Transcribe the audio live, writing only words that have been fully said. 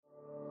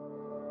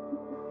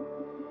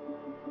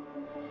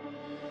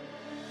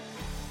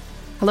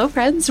Hello,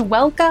 friends.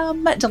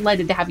 Welcome.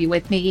 Delighted to have you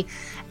with me.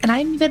 And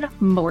I'm even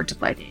more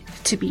delighted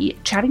to be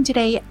chatting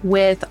today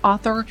with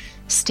author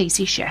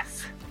Stacy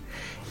Schiff.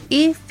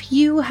 If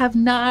you have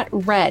not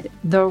read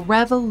The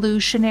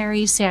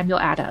Revolutionary Samuel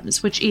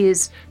Adams, which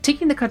is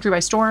taking the country by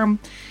storm,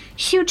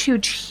 huge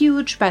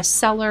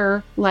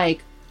bestseller,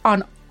 like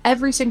on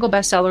every single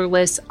bestseller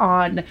list,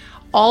 on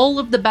all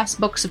of the best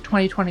books of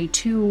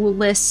 2022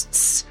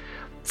 lists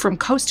from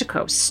coast to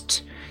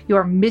coast, you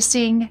are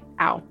missing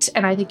out.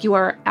 And I think you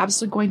are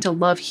absolutely going to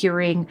love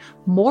hearing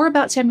more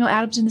about Samuel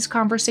Adams in this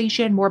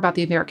conversation, more about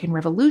the American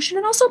Revolution,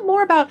 and also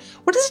more about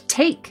what does it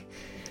take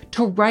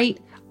to write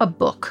a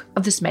book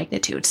of this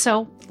magnitude.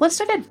 So let's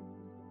dive in.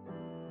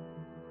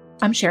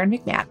 I'm Sharon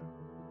McMahon,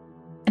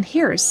 and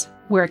here's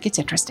where it gets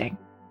interesting.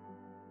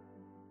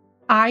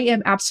 I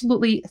am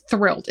absolutely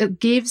thrilled. It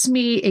gives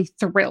me a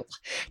thrill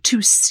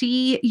to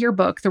see your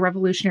book, The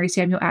Revolutionary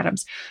Samuel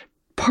Adams,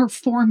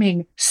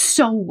 performing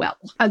so well.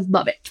 I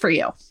love it for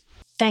you.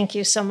 Thank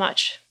you so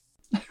much.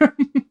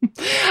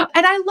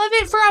 And I love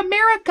it for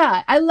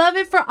America. I love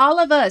it for all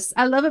of us.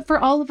 I love it for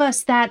all of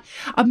us that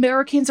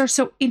Americans are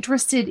so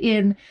interested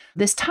in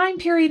this time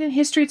period in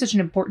history. It's such an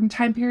important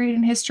time period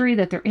in history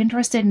that they're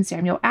interested in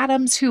Samuel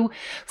Adams, who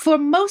for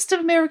most of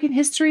American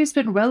history has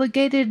been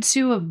relegated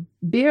to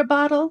a beer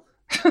bottle.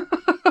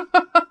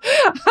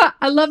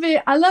 I love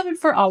it. I love it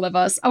for all of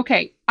us.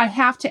 Okay, I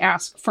have to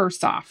ask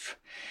first off,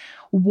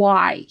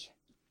 why?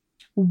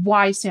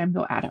 Why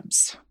Samuel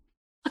Adams?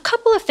 A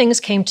couple of things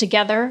came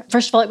together.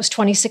 First of all, it was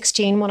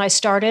 2016 when I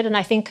started. And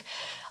I think,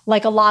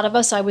 like a lot of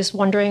us, I was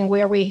wondering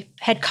where we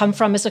had come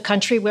from as a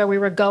country, where we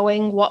were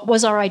going, what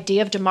was our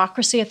idea of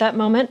democracy at that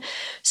moment.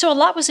 So a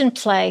lot was in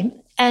play.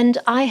 And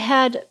I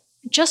had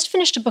just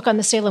finished a book on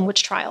the Salem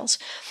witch trials.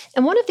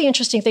 And one of the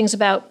interesting things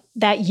about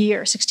that year,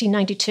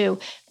 1692,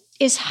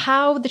 is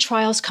how the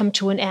trials come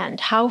to an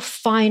end. How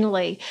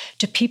finally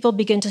do people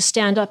begin to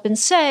stand up and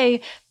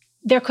say,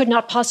 there could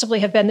not possibly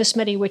have been this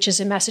many witches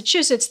in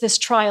Massachusetts. This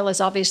trial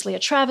is obviously a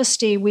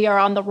travesty. We are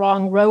on the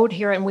wrong road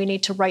here and we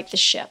need to right the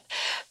ship.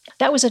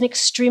 That was an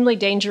extremely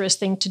dangerous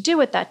thing to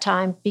do at that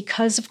time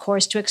because, of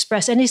course, to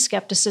express any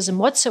skepticism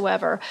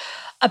whatsoever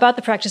about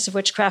the practice of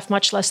witchcraft,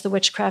 much less the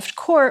witchcraft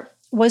court,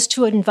 was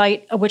to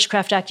invite a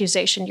witchcraft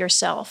accusation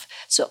yourself.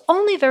 So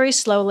only very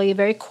slowly,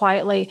 very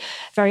quietly,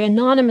 very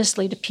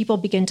anonymously do people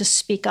begin to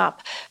speak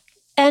up.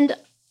 And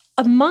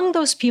among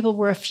those people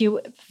were a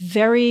few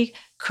very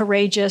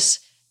courageous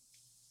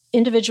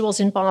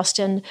individuals in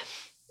Boston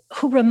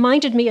who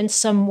reminded me in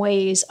some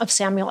ways of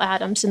Samuel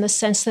Adams in the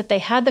sense that they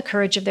had the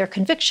courage of their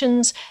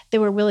convictions, they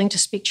were willing to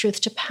speak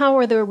truth to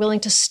power, they were willing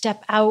to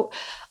step out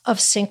of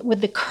sync with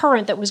the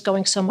current that was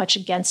going so much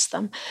against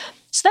them.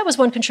 So that was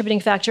one contributing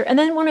factor. And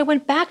then when I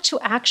went back to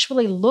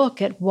actually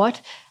look at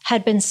what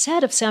had been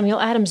said of Samuel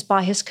Adams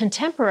by his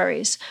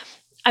contemporaries,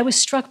 I was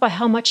struck by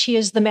how much he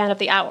is the man of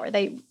the hour.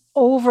 They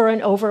over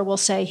and over will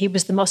say he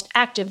was the most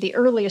active, the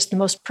earliest, the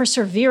most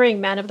persevering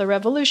man of the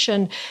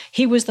revolution.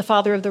 He was the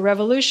father of the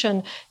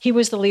revolution. He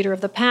was the leader of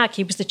the pack.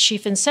 He was the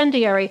chief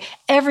incendiary.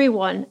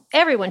 Everyone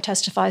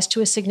testifies to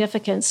his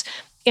significance.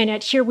 And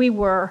yet here we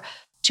were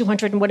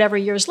 200 and whatever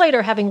years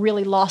later, having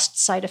really lost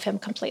sight of him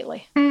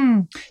completely.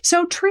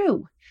 So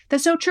true.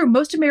 That's so true.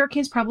 Most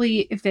Americans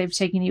probably, if they've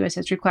taken a U.S.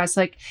 history class,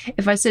 like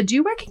if I said, do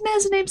you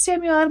recognize the name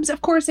Samuel Adams?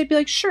 Of course, they'd be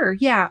like, sure,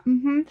 yeah.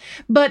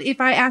 But if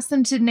I asked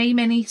them to name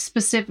any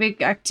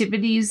specific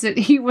activities that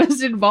he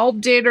was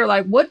involved in or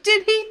like, what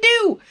did he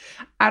do?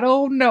 I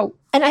don't know.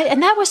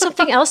 And that was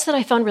something else that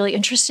I found really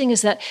interesting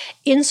is that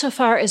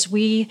insofar as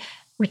we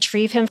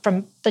retrieve him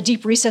from the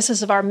deep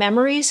recesses of our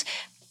memories,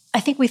 I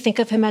think we think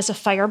of him as a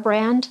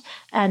firebrand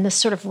and this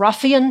sort of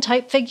ruffian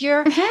type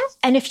figure.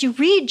 And if you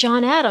read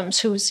John Adams,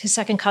 who's his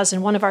second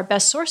cousin, one of our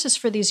best sources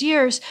for these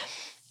years,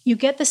 you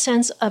get the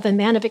sense of a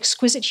man of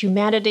exquisite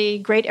humanity,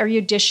 great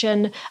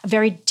erudition, a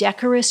very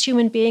decorous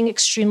human being,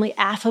 extremely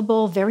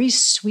affable, very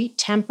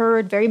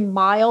sweet-tempered, very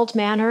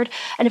mild-mannered,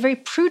 and a very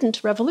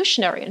prudent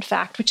revolutionary, in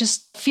fact, which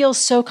feels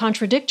so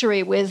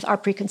contradictory with our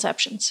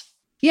preconceptions.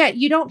 Yeah,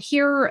 you don't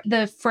hear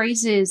the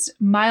phrases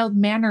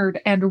mild-mannered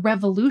and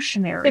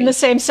revolutionary in the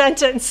same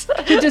sentence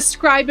to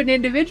describe an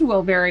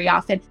individual very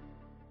often.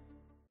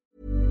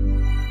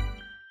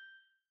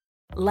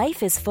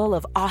 Life is full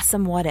of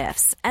awesome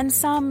what-ifs, and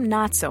some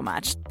not so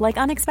much, like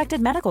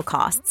unexpected medical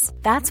costs.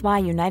 That's why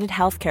United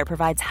Healthcare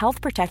provides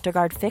Health Protector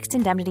Guard fixed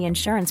indemnity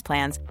insurance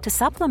plans to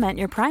supplement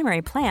your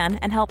primary plan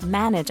and help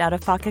manage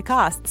out-of-pocket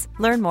costs.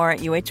 Learn more at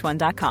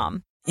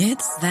uh1.com.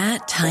 It's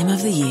that time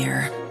of the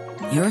year.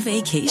 Your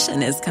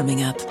vacation is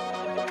coming up.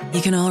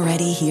 You can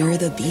already hear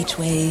the beach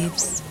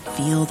waves,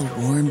 feel the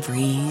warm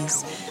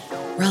breeze,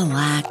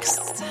 relax,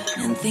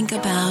 and think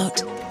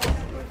about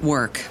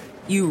work.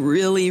 You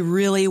really,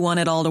 really want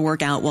it all to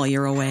work out while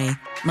you're away.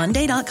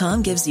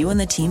 Monday.com gives you and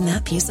the team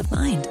that peace of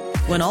mind.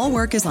 When all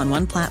work is on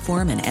one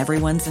platform and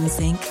everyone's in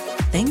sync,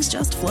 things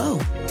just flow.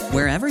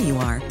 Wherever you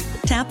are,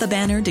 tap the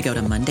banner to go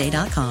to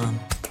Monday.com.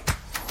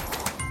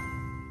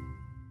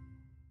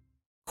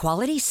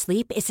 Quality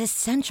sleep is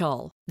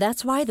essential.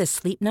 That's why the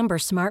Sleep Number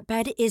Smart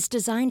Bed is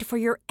designed for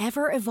your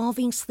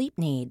ever-evolving sleep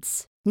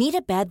needs. Need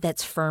a bed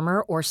that's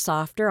firmer or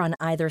softer on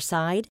either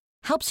side?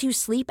 Helps you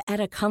sleep at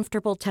a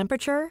comfortable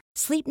temperature?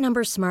 Sleep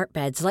Number Smart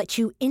Beds let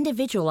you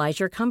individualize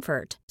your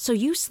comfort, so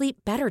you sleep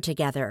better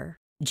together.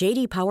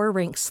 J.D. Power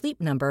ranks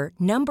Sleep Number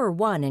number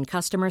 1 in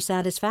customer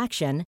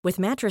satisfaction with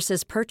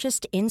mattresses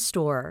purchased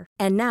in-store.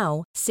 And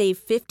now,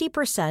 save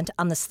 50%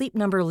 on the Sleep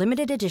Number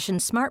Limited Edition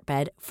Smart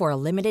Bed for a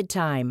limited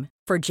time.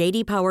 For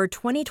J.D. Power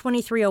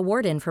 2023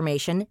 award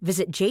information,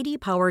 visit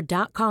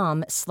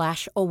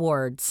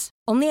jdpower.com/awards.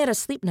 Only at a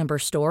Sleep Number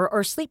store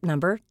or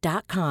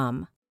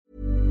sleepnumber.com.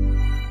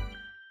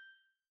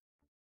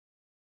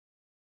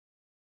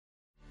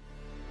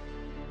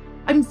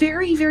 I'm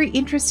very, very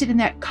interested in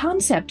that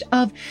concept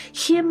of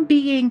him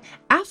being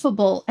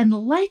affable and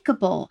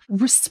likable,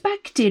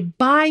 respected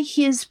by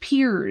his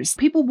peers.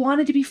 People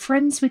wanted to be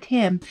friends with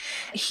him.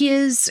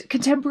 His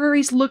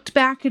contemporaries looked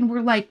back and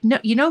were like, no,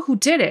 you know who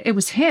did it? It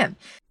was him.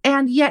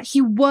 And yet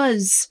he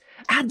was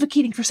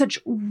advocating for such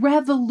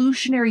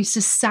revolutionary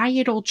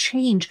societal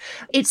change.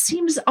 It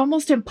seems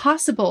almost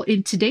impossible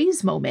in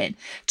today's moment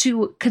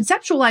to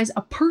conceptualize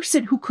a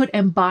person who could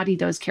embody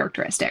those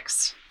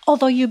characteristics.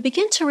 Although you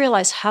begin to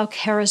realize how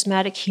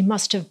charismatic he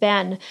must have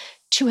been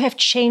to have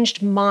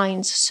changed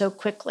minds so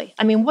quickly.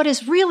 I mean, what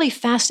is really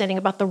fascinating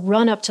about the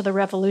run-up to the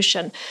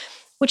revolution,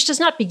 which does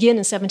not begin in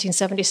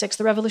 1776,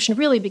 the revolution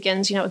really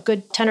begins, a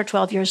good 10 or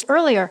 12 years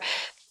earlier,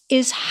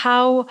 is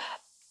how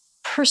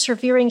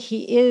persevering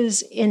he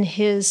is in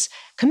his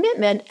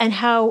commitment and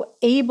how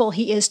able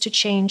he is to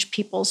change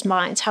people's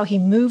minds, how he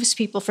moves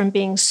people from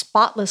being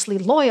spotlessly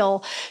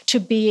loyal to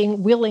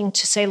being willing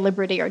to say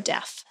liberty or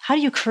death. How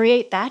do you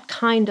create that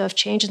kind of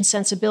change and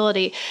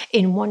sensibility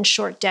in one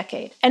short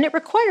decade? And it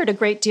required a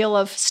great deal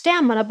of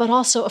stamina, but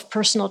also of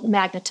personal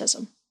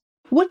magnetism.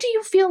 What do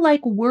you feel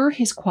like were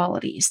his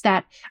qualities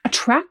that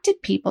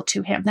attracted people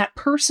to him, that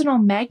personal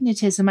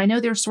magnetism? I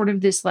know there's sort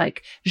of this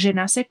je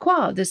ne sais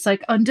quoi, this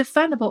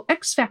undefinable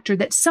X factor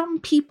that some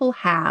people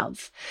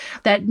have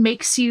that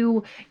makes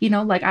you,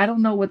 I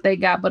don't know what they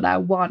got, but I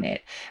want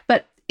it.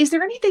 But is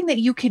there anything that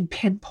you can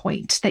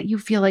pinpoint that you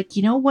feel like,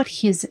 what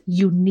his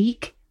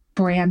unique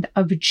brand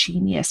of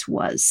genius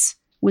was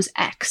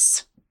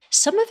X?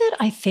 Some of it,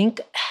 I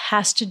think,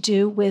 has to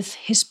do with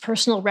his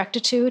personal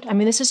rectitude. I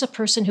mean, this is a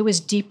person who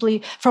is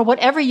deeply, for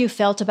whatever you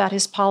felt about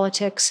his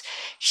politics,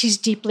 he's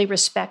deeply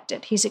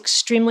respected. He's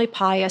extremely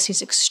pious.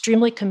 He's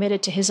extremely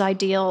committed to his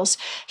ideals.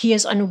 He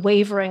is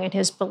unwavering in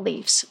his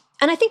beliefs.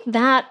 And I think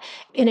that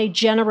in a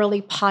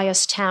generally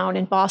pious town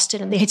in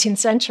Boston in the 18th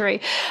century,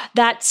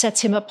 that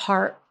sets him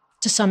apart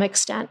to some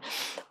extent.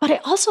 But I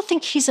also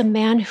think he's a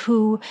man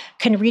who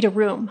can read a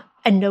room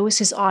and knows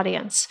his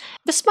audience.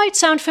 This might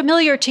sound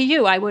familiar to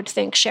you, I would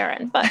think,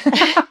 Sharon, but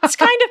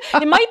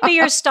it might be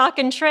your stock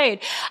in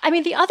trade. I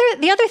mean, the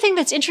other thing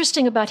that's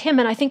interesting about him,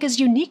 and I think is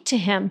unique to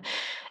him,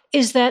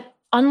 is that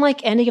unlike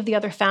any of the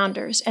other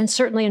founders, and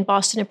certainly in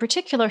Boston in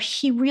particular,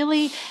 he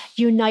really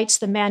unites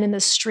the man in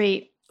the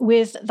street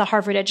with the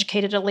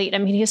Harvard-educated elite. I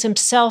mean, he is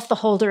himself the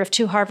holder of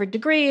 2 Harvard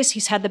degrees.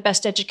 He's had the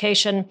best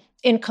education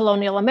in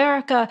colonial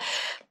America.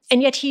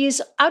 And yet he's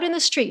out in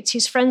the streets.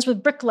 He's friends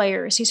with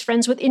bricklayers. He's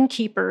friends with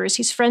innkeepers.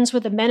 He's friends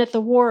with the men at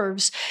the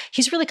wharves.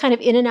 He's really kind of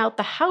in and out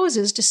the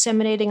houses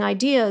disseminating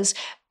ideas,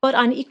 but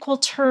on equal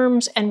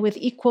terms and with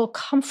equal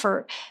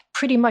comfort,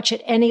 pretty much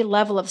at any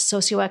level of the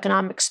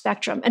socioeconomic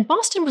spectrum. And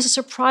Boston was a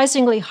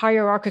surprisingly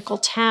hierarchical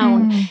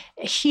town.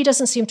 He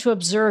doesn't seem to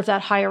observe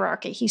that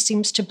hierarchy. He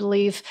seems to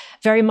believe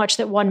very much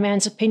that one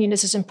man's opinion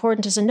is as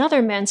important as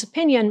another man's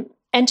opinion,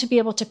 and to be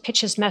able to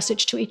pitch his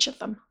message to each of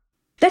them.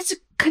 That's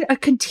a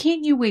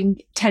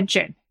continuing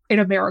tension in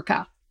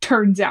America,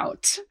 turns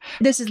out.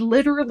 This is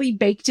literally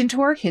baked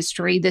into our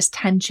history, this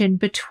tension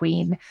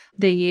between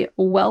the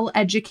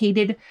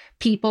well-educated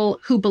people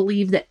who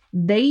believe that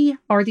they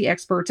are the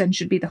experts and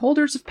should be the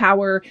holders of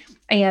power,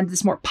 and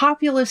this more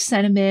populist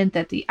sentiment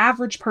that the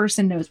average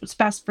person knows what's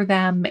best for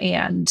them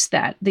and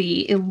that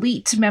the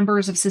elite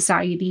members of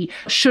society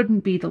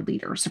shouldn't be the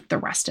leaders of the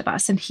rest of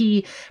us. And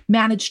he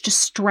managed to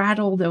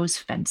straddle those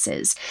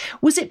fences.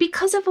 Was it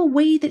because of a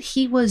way that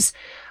he was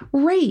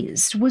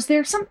raised? Was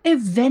there some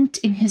event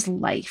in his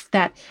life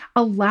that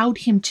allowed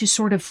him to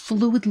sort of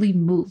fluidly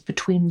move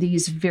between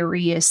these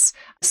various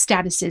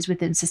statuses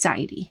within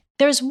society?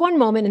 There's one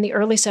moment in the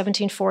early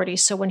 1740s,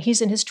 so when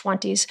he's in his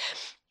 20s,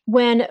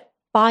 when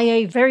by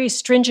a very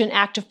stringent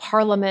act of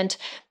parliament,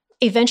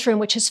 a venture in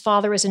which his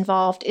father is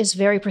involved is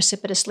very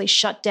precipitously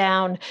shut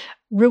down,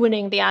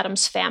 ruining the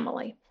Adams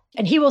family.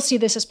 And he will see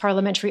this as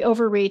parliamentary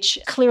overreach,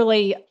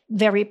 clearly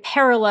very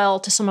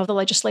parallel to some of the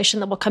legislation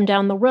that will come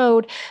down the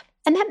road.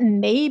 And that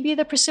may be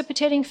the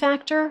precipitating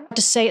factor.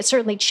 To say it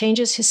certainly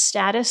changes his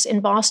status in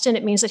Boston.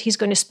 It means that he's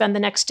going to spend the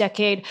next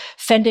decade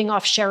fending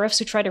off sheriffs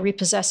who try to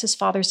repossess his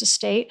father's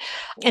estate.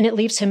 And it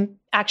leaves him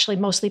actually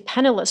mostly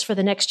penniless for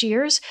the next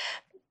years.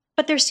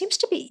 But there seems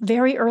to be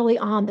very early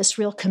on this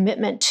real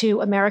commitment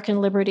to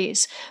American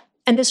liberties.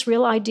 And this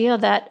real idea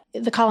that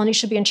the colonies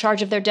should be in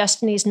charge of their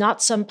destinies,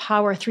 not some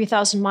power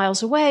 3,000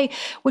 miles away,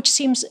 which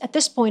seems, at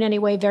this point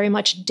anyway, very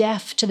much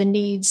deaf to the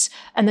needs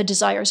and the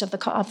desires of the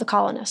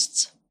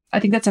colonists. I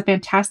think that's a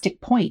fantastic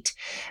point,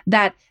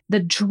 that the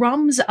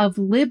drums of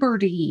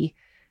liberty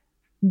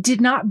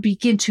did not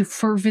begin to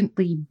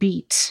fervently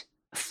beat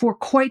for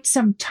quite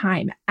some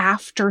time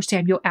after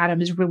Samuel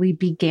Adams really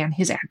began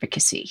his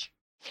advocacy.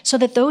 So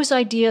that those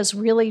ideas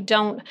really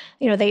don't,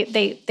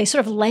 they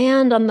sort of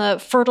land on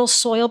the fertile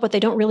soil, but they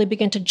don't really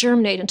begin to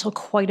germinate until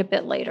quite a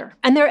bit later.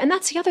 And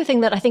that's the other thing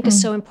that I think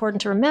is so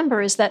important to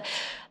remember, is that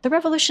the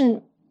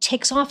revolution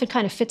takes off and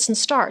kind of fits and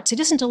starts. It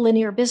isn't a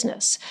linear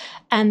business.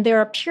 And there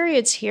are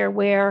periods here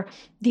where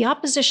the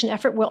opposition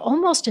effort will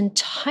almost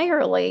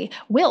entirely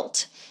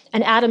wilt.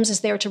 And Adams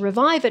is there to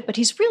revive it, but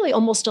he's really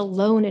almost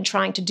alone in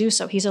trying to do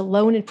so. He's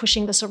alone in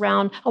pushing this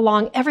along.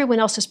 Everyone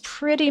else has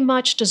pretty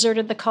much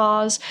deserted the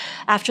cause.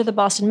 After the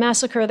Boston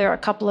Massacre, there are a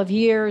couple of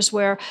years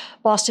where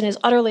Boston is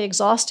utterly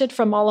exhausted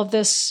from all of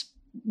this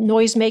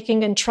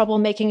noise-making and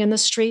trouble-making in the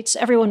streets.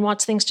 Everyone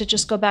wants things to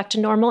just go back to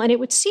normal. And it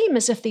would seem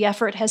as if the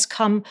effort has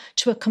come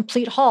to a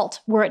complete halt,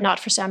 were it not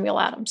for Samuel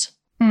Adams.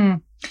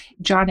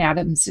 John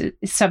Adams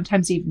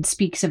sometimes even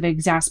speaks of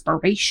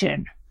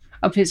exasperation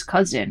of his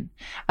cousin.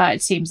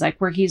 It seems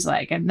like, where he's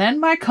like, and then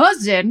my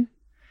cousin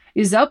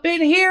is up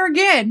in here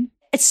again.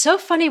 It's so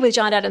funny with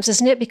John Adams,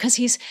 isn't it? Because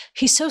he's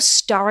so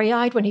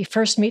starry-eyed when he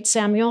first meets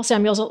Samuel.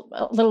 Samuel's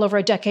a little over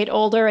a decade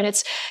older, and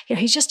it's,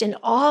 he's just in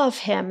awe of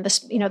him.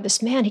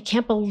 This man, he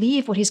can't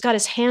believe what he's got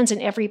his hands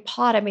in every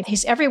pot. I mean,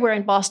 he's everywhere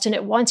in Boston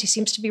at once. He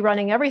seems to be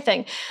running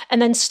everything.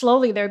 And then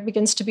slowly there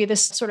begins to be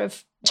this sort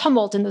of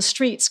tumult in the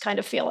streets kind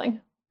of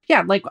feeling.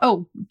 Yeah, like,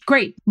 oh,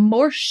 great.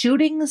 More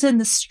shootings in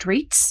the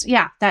streets.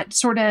 Yeah, that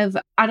sort of,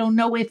 I don't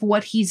know if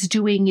what he's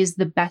doing is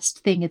the best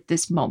thing at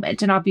this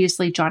moment. And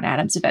obviously, John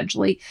Adams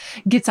eventually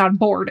gets on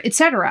board,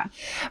 etc.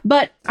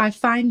 But I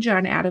find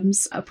John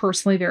Adams a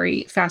personally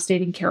very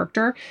fascinating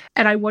character.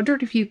 And I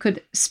wondered if you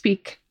could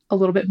speak a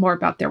little bit more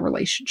about their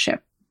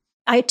relationship.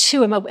 I,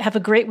 too, have a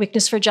great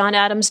weakness for John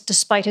Adams,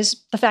 despite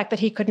the fact that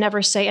he could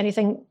never say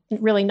anything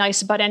really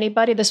nice about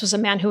anybody. This was a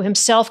man who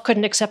himself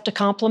couldn't accept a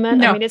compliment.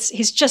 No. I mean,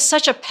 he's just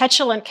such a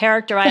petulant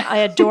character. I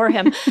adore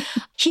him.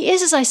 He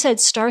is, as I said,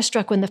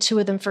 starstruck when the two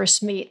of them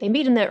first meet. They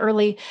meet in the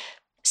early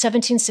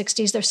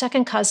 1760s. They're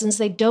second cousins.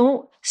 They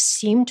don't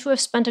seem to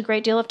have spent a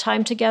great deal of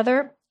time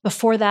together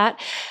before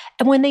that.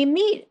 And when they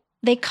meet,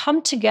 they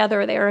come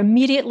together. They are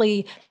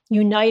immediately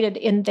united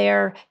in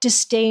their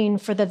disdain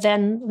for the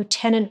then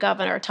Lieutenant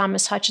Governor,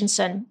 Thomas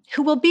Hutchinson,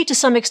 who will be to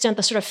some extent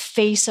the sort of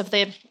face of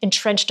the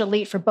entrenched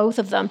elite for both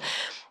of them.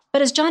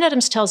 But as John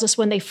Adams tells us,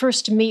 when they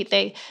first meet,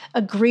 they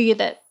agree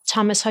that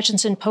Thomas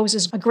Hutchinson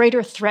poses a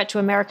greater threat to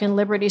American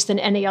liberties than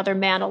any other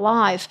man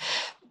alive.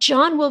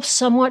 Samuel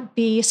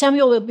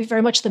will be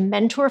very much the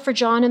mentor for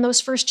John in those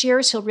first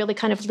years. He'll really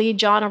kind of lead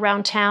John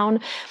around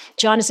town.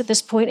 John is at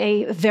this point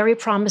a very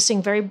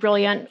promising, very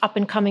brilliant,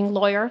 up-and-coming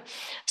lawyer.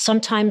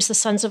 Sometimes the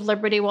Sons of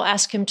Liberty will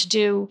ask him to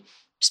do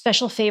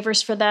special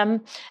favors for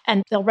them,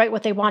 and they'll write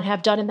what they want to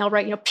have done, and they'll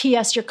write,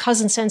 P.S., your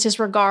cousin sends his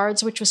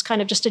regards, which was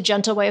kind of just a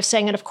gentle way of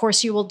saying, and of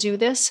course you will do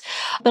this.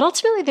 But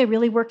ultimately, they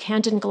really work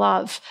hand in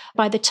glove.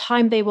 By the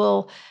time they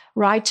will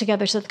ride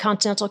together to the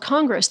Continental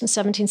Congress in the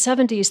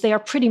 1770s, they are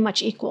pretty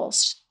much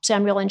equals,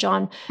 Samuel and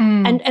John.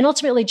 And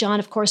ultimately, John,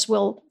 of course,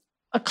 will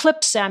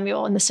eclipse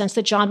Samuel in the sense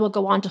that John will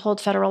go on to hold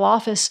federal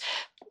office.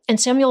 And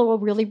Samuel will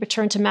really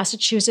return to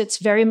Massachusetts,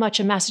 very much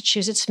a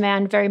Massachusetts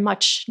man, very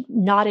much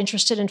not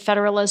interested in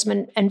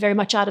federalism and very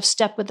much out of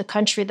step with the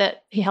country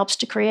that he helps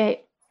to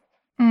create.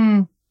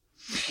 Of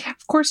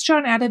course,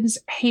 John Adams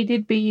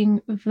hated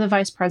being the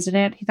vice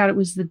president. He thought it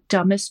was the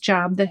dumbest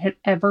job that had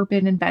ever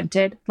been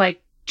invented.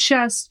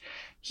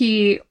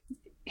 He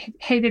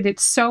hated it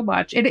so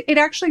much. It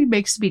actually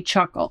makes me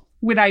chuckle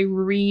when I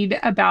read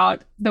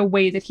about the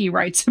way that he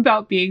writes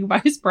about being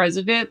vice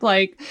president.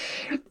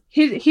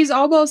 He's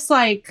almost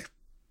like,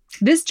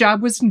 this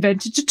job was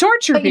invented to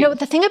torture me. But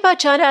the thing about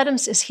John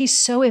Adams is he's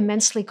so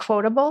immensely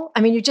quotable.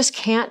 I mean, you just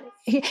can't.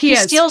 He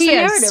steals the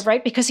narrative,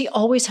 right? Because he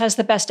always has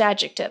the best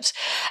adjectives.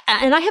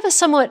 And I have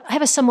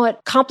a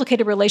somewhat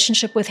complicated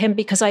relationship with him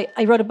because I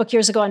wrote a book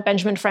years ago on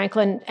Benjamin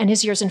Franklin and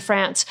his years in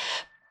France.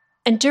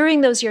 And during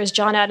those years,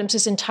 John Adams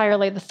is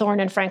entirely the thorn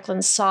in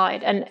Franklin's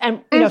side. And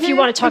if you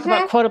want to talk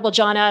about quotable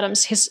John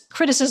Adams, his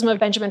criticism of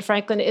Benjamin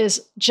Franklin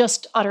is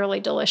just utterly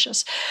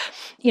delicious.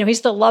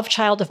 He's the love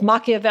child of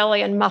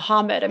Machiavelli and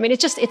Muhammad. I mean,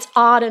 it's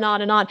on and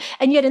on and on.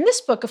 And yet in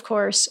this book, of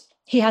course,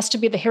 he has to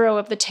be the hero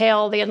of the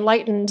tale, the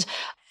enlightened,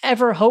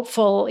 ever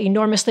hopeful,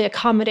 enormously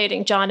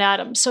accommodating John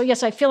Adams. So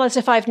yes, I feel as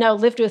if I've now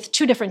lived with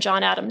two different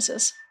John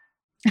Adamses.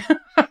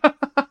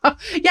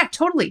 Yeah,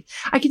 totally.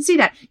 I can see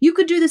that. You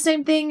could do the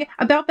same thing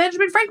about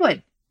Benjamin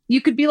Franklin. You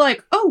could be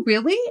like, oh,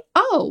 really?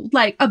 Oh,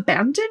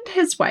 abandoned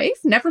his wife?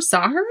 Never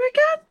saw her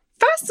again?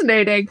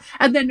 Fascinating.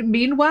 And then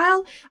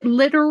meanwhile,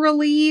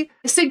 literally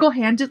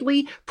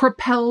single-handedly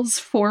propels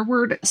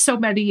forward so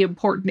many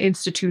important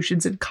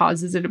institutions and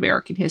causes in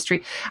American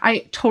history.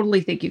 I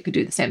totally think you could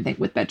do the same thing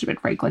with Benjamin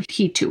Franklin.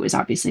 He too is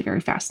obviously a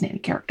very fascinating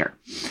character.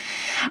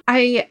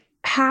 I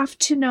have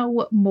to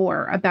know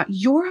more about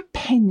your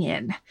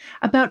opinion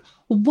about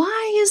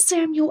why is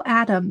Samuel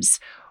Adams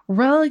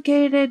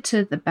relegated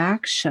to the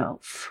back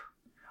shelf?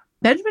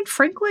 Benjamin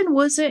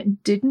Franklin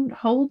didn't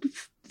hold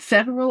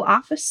federal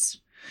office.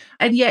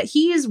 And yet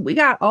we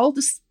got all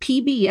the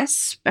PBS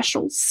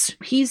specials.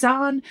 He's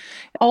on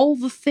all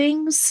the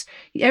things.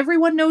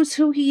 Everyone knows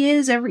who he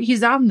is.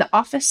 He's on The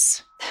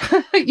Office.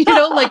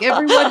 Like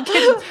everyone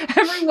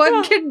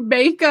can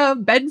make a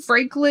Ben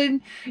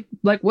Franklin.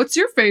 Like, what's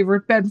your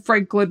favorite Ben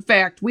Franklin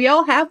fact? We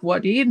all have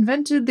one. He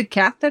invented the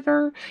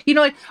catheter.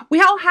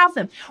 We all have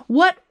them.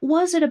 What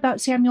was it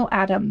about Samuel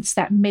Adams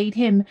that made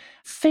him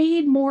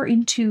fade more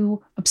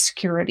into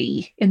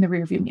obscurity in the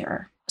rearview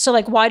mirror? So,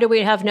 like, why do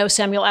we have no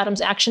Samuel Adams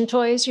action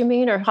toys, you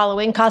mean, or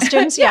Halloween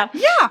costumes? Yeah,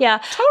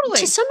 totally.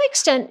 To some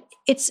extent,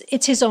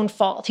 it's his own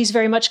fault. He's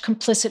very much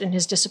complicit in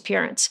his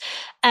disappearance.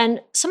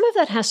 And some of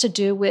that has to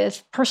do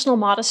with personal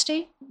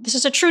modesty. This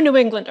is a true New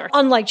Englander.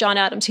 Unlike John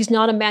Adams, he's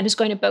not a man who's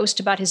going to boast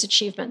about his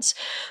achievements.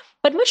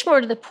 But much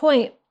more to the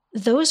point,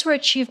 those were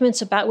achievements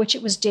about which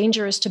it was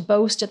dangerous to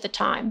boast at the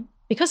time.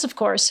 Because, of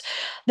course,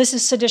 this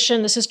is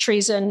sedition, this is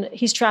treason.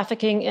 He's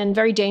trafficking in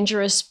very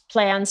dangerous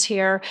plans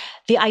here.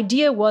 The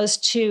idea was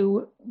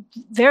to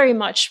very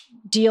much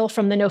deal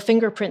from the no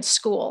fingerprints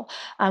school,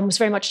 was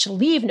very much to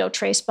leave no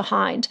trace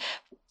behind.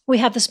 We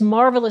have this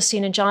marvelous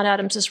scene in John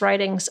Adams's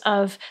writings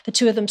of the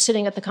two of them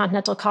sitting at the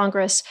Continental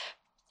Congress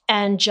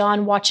and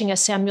John watching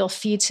as Samuel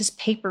feeds his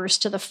papers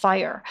to the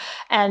fire.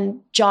 And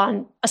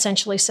John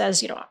essentially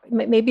says,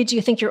 maybe do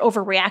you think you're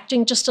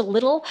overreacting just a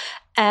little?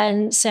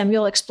 And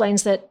Samuel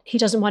explains that he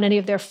doesn't want any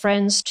of their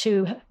friends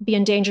to be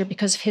in danger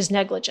because of his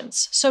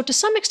negligence. So to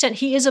some extent,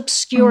 he is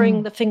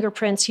obscuring the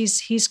fingerprints.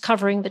 He's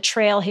covering the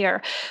trail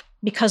here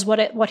because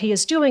what he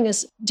is doing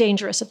is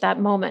dangerous at that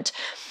moment.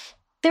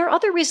 There are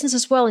other reasons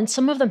as well, and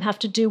some of them have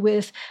to do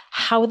with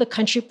how the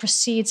country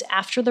proceeds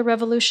after the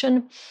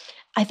revolution.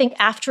 I think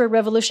after a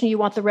revolution, you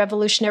want the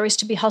revolutionaries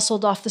to be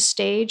hustled off the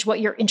stage.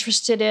 What you're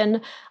interested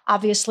in,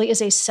 obviously,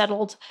 is a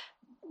settled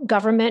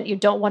government. You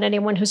don't want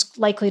anyone who's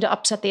likely to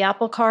upset the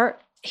apple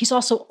cart. He's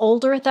also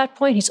older at that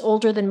point. He's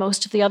older than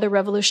most of the other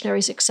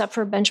revolutionaries, except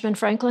for Benjamin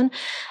Franklin.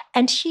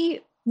 And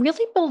he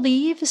really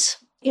believes,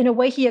 in a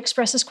way he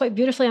expresses quite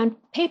beautifully on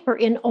paper,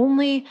 in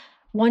only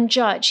one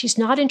judge. He's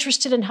not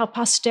interested in how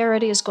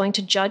posterity is going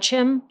to judge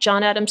him.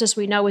 John Adams, as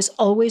we know, is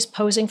always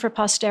posing for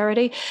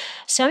posterity.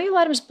 Samuel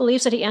Adams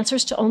believes that he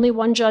answers to only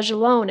one judge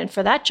alone, and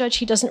for that judge,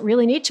 he doesn't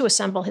really need to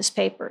assemble his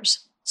papers.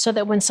 So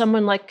that when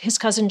someone like his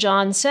cousin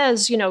John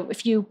says,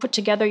 if you put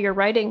together your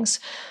writings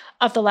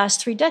of the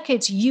last 3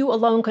 decades, you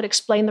alone could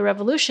explain the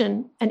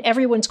revolution, and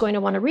everyone's going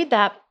to want to read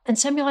that. And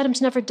Samuel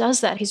Adams never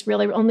does that. He's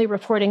really only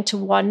reporting to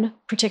one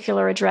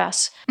particular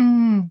address.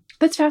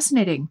 That's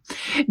fascinating.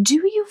 Do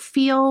you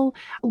feel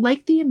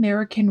like the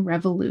American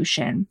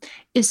Revolution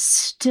is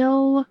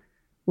still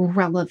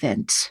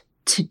relevant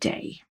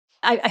today?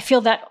 I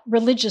feel that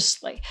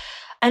religiously.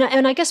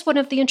 And I guess one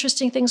of the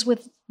interesting things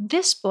with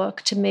this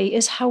book to me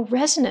is how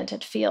resonant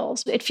it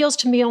feels. It feels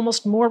to me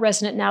almost more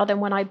resonant now than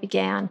when I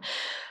began,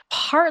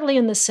 partly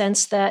in the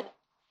sense that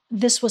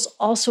this was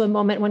also a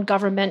moment when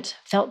government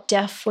felt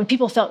deaf, when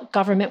people felt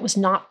government was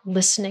not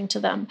listening to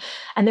them.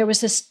 And there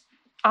was this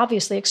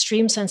obviously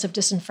extreme sense of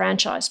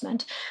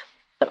disenfranchisement,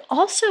 but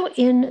also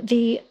in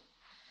the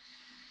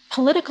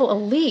political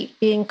elite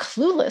being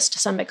clueless to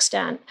some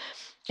extent.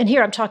 And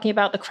here I'm talking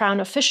about the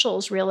Crown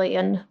officials really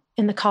in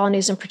the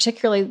colonies, and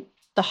particularly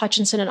the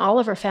Hutchinson and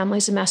Oliver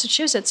families in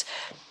Massachusetts,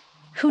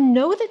 who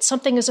know that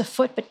something is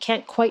afoot but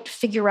can't quite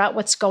figure out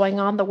what's going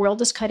on. The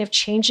world is kind of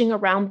changing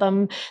around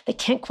them. They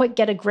can't quite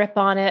get a grip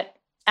on it.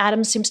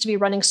 Adams seems to be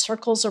running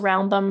circles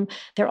around them.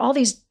 There are all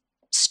these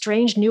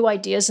strange new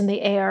ideas in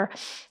the air.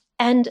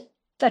 And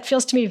that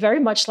feels to me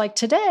very much like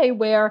today,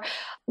 where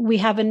we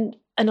have an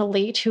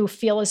elite who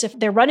feel as if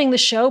they're running the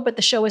show, but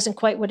the show isn't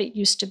quite what it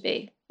used to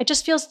be. It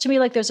just feels to me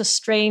like there's a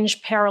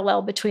strange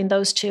parallel between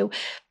those two.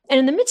 And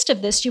in the midst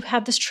of this, you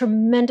have this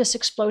tremendous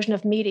explosion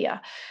of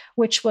media,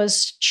 which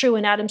was true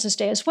in Adams's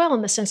day as well,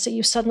 in the sense that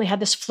you suddenly had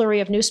this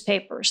flurry of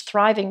newspapers,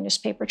 thriving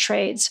newspaper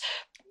trades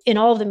in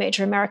all of the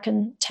major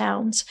American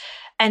towns,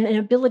 and an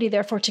ability,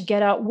 therefore, to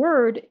get out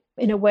word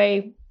in a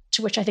way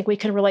to which I think we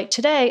can relate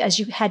today, as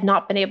you had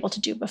not been able to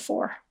do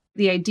before.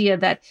 The idea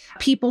that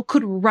people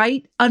could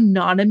write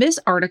anonymous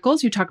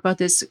articles, you talk about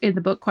this in the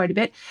book quite a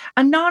bit,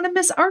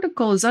 anonymous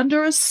articles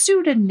under a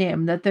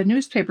pseudonym that the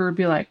newspaper would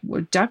be like,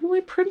 we're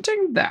definitely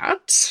printing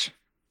that,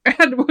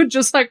 and would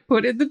just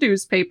put in the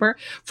newspaper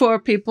for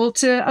people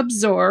to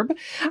absorb.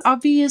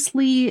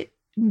 Obviously,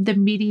 the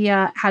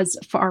media has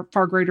far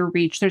greater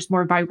reach. There's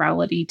more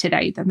virality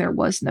today than there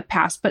was in the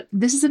past. But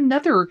this is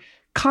another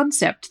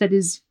concept that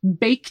is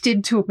baked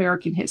into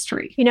American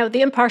history. You know,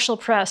 the impartial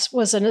press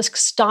was an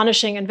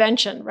astonishing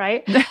invention,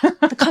 right?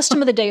 The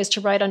custom of the day is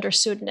to write under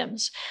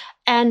pseudonyms.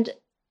 And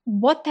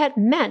what that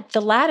meant,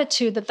 the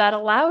latitude that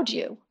allowed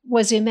you,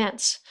 was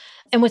immense.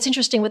 And what's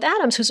interesting with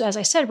Adams, who's, as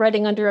I said,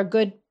 writing under a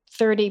good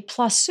 30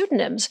 plus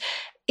pseudonyms,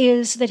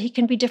 is that he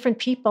can be different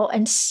people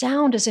and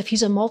sound as if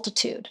he's a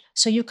multitude.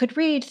 So you could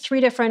read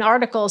 3 different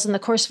articles in the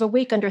course of a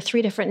week under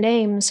 3 different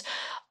names,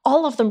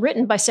 all of them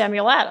written by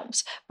Samuel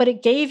Adams. But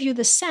it gave you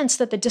the sense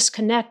that the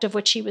disconnect of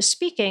which he was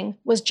speaking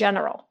was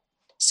general.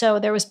 So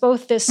there was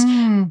both this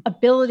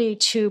ability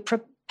to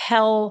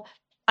propel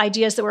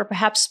ideas that were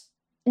perhaps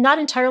not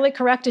entirely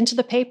correct into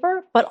the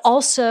paper, but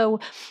also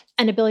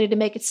an ability to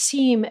make it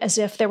seem as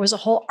if there was a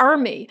whole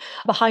army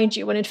behind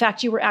you, when in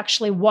fact you were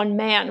actually one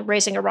man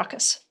raising a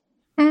ruckus.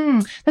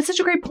 That's such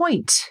a great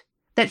point.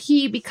 That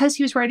because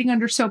he was writing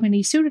under so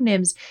many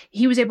pseudonyms,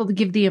 he was able to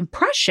give the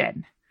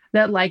impression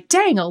that, like,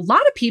 dang, a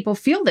lot of people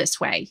feel this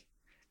way.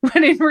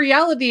 When in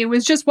reality, it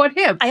was just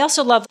him. I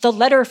also love the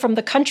letter from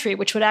the country,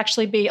 which would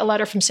actually be a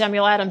letter from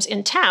Samuel Adams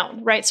in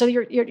town, right? So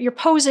you're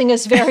posing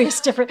as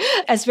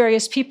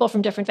various people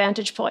from different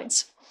vantage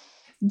points.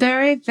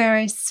 Very,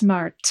 very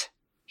smart.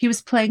 He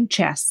was playing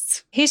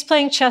chess. He's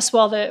playing chess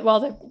while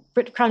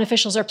the Crown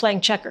officials are playing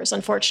checkers,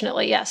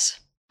 unfortunately, yes.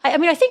 I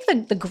mean, I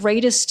think the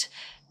greatest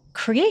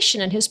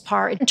creation in his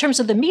part, in terms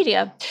of the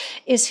media,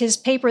 is his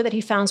paper that he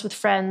founds with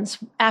friends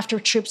after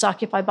troops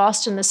occupy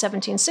Boston in the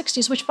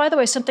 1760s, which, by the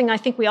way, is something I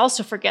think we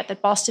also forget,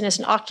 that Boston is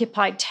an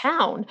occupied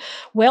town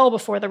well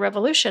before the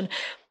Revolution.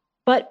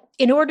 But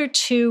in order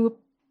to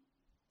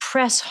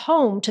press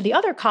home to the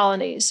other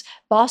colonies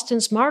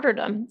Boston's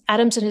martyrdom,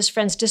 Adams and his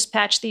friends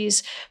dispatched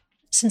these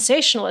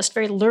sensationalist,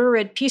 very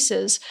lurid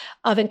pieces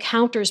of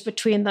encounters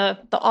between the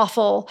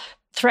awful,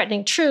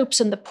 threatening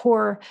troops and the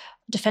poor,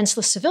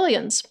 defenseless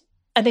civilians.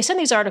 And they send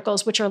these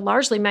articles, which are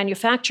largely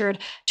manufactured,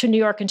 to New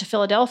York and to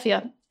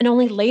Philadelphia. And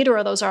only later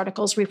are those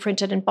articles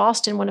reprinted in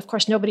Boston, when, of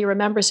course, nobody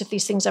remembers if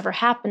these things ever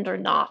happened or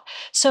not.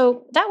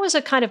 So that was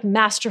a kind of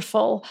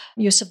masterful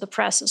use of the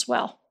press as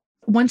well.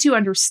 Once you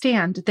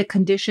understand the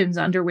conditions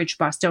under which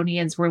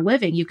Bostonians were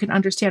living, you can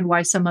understand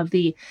why some of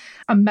the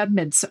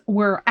amendments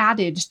were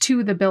added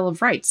to the Bill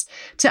of Rights.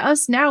 To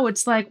us now,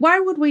 it's like, why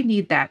would we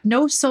need that?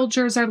 No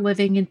soldiers are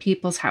living in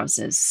people's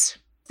houses.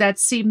 That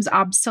seems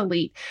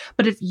obsolete.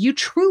 But if you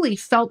truly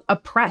felt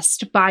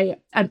oppressed by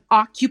an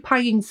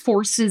occupying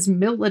forces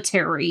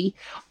military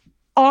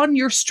on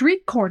your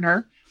street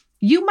corner,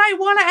 you might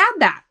want to add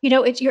that. You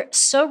know, you're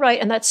so right.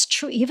 And that's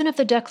true even of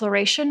the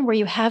Declaration, where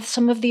you have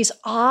some of these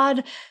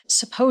odd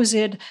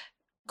supposed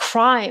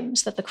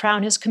crimes that the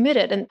Crown has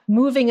committed, and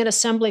moving an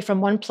assembly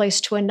from one place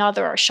to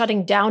another, or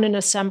shutting down an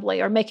assembly,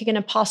 or making it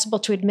impossible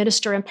to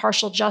administer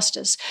impartial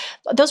justice.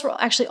 Those were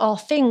actually all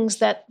things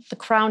that the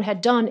Crown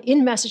had done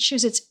in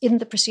Massachusetts in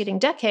the preceding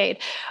decade,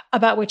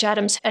 about which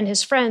Adams and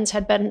his friends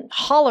had been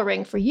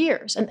hollering for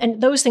years.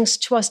 And those things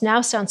to us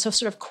now sound so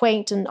sort of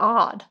quaint and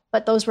odd,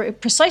 but those were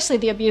precisely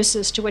the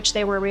abuses to which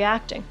they were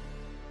reacting.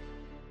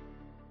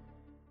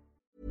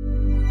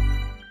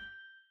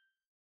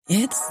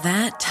 It's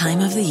that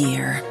time of the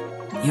year.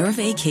 Your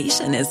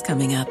vacation is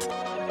coming up.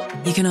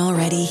 You can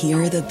already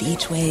hear the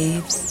beach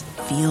waves,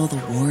 feel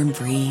the warm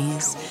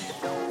breeze,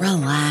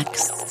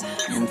 relax,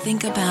 and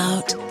think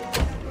about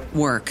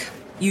work.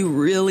 You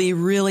really,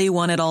 really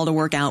want it all to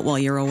work out while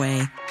you're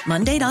away.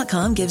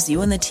 Monday.com gives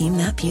you and the team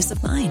that peace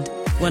of mind.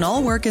 When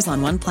all work is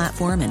on one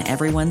platform and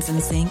everyone's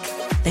in sync,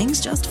 things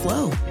just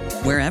flow.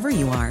 Wherever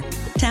you are,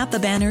 tap the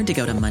banner to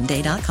go to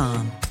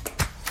Monday.com.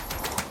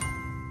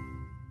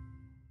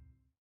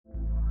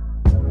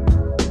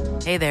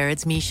 Hey there,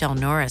 it's Michelle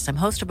Norris. I'm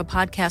host of a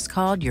podcast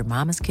called Your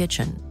Mama's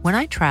Kitchen. When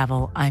I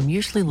travel, I'm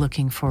usually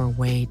looking for a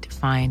way to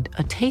find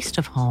a taste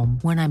of home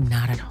when I'm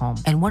not at home.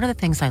 And one of the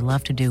things I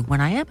love to do when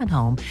I am at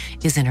home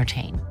is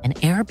entertain. And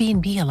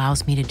Airbnb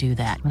allows me to do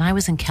that. When I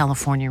was in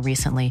California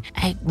recently,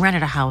 I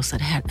rented a house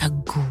that had a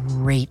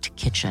great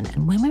kitchen.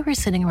 And when we were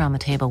sitting around the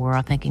table, we were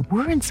all thinking,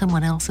 we're in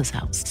someone else's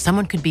house.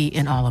 Someone could be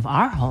in all of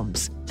our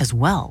homes as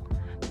well.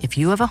 If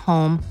you have a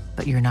home,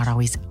 but you're not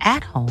always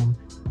at home,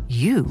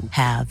 you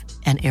have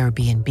an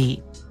Airbnb.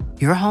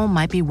 Your home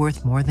might be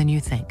worth more than you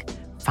think.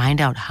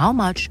 Find out how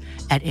much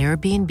at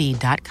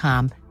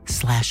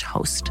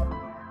airbnb.com/host.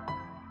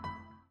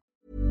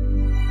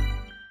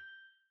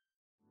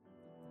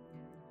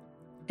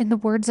 In the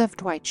words of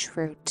Dwight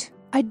Schrute,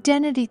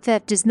 identity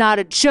theft is not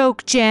a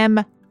joke,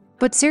 Jim.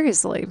 But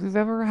seriously, if you've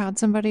ever had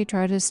somebody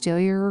try to steal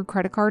your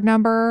credit card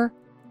number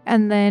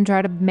and then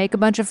try to make a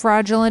bunch of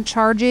fraudulent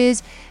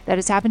charges, that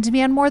has happened to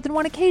me on more than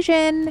one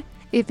occasion.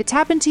 If it's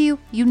happened to you,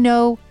 you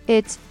know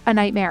it's a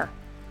nightmare.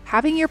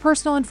 Having your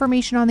personal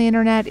information on the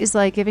internet is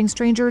like giving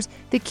strangers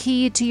the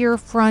key to your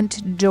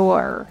front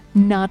door.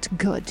 Not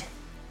good.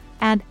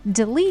 And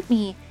Delete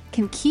Me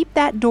can keep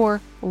that door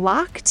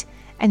locked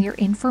and your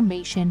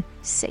information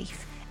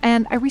safe.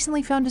 And I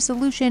recently found a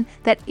solution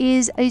that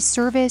is a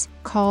service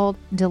called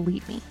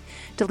Delete Me.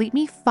 Delete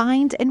Me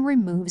finds and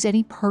removes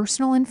any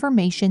personal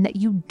information that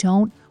you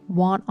don't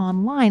want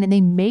online, and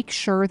they make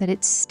sure that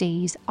it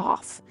stays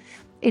off.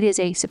 It is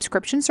a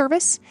subscription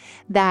service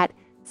that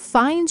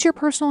finds your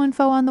personal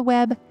info on the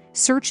web,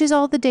 searches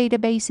all the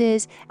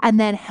databases, and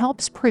then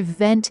helps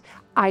prevent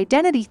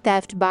identity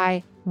theft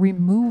by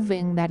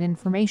removing that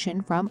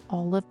information from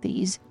all of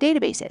these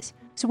databases.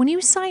 So when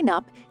you sign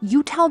up,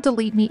 you tell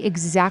Delete Me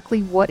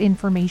exactly what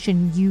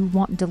information you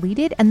want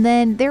deleted, and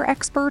then their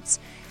experts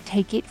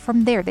take it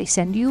from there. They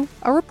send you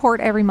a report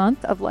every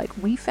month of like,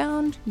 we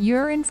found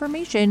your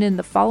information in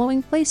the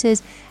following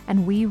places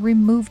and we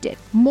removed it.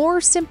 More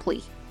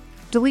simply,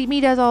 Delete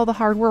Me does all the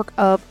hard work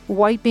of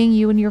wiping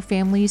you and your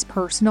family's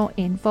personal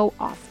info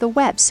off the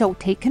web. So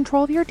take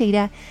control of your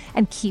data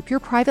and keep your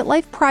private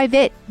life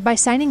private by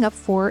signing up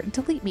for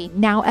Delete Me,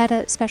 now at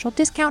a special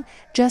discount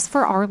just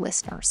for our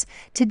listeners.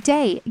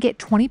 Today, get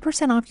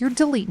 20% off your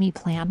Delete Me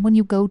plan when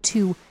you go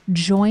to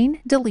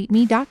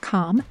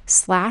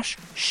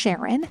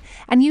joindeleteme.com/Sharon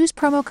and use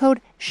promo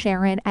code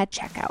Sharon at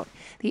checkout.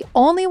 The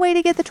only way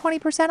to get the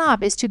 20%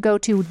 off is to go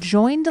to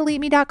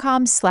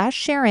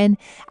joindeleteme.com/Sharon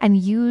and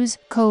use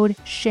code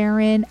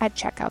Sharon at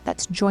checkout.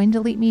 That's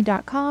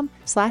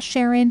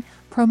joindeleteme.com/Sharon,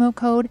 promo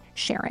code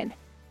Sharon.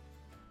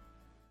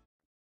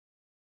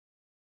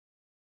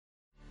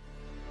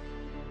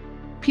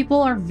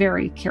 People are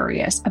very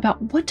curious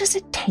about what does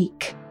it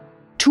take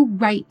to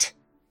write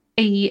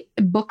a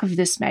book of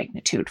this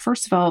magnitude.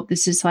 First of all,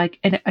 this is like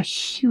a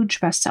huge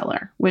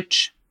bestseller,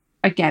 which,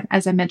 again,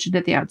 as I mentioned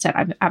at the outset,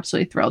 I'm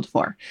absolutely thrilled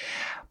for.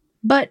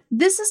 But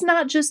this is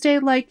not just a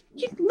let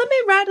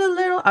me write a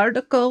little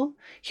article.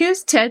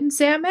 Here's 10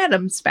 Sam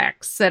Adams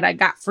facts that I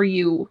got for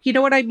you. You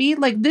know what I mean?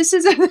 Like this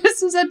is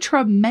a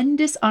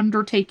tremendous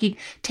undertaking.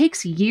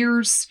 Takes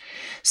years.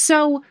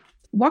 So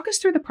walk us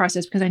through the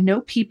process, because I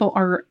know people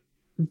are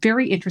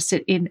very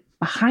interested in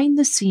behind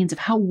the scenes of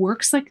how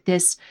works like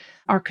this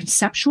are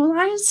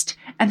conceptualized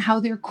and how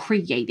they're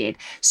created.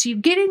 So you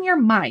get in your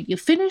mind, you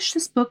finish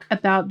this book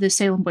about the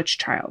Salem witch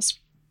trials.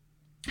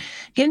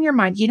 Get in your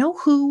mind, you know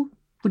who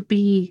would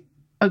be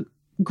a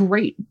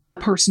great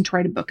person to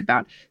write a book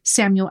about?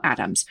 Samuel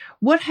Adams.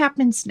 What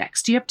happens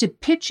next? Do you have to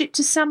pitch it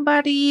to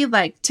somebody?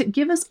 Like, to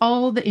give us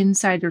all the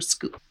insider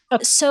scoop.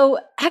 So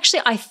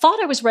actually, I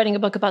thought I was writing a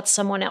book about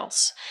someone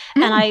else.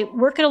 And I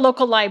work at a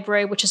local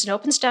library, which is an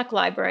OpenStack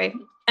library.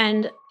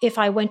 And if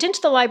I went into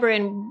the library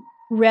and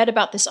read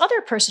about this other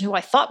person who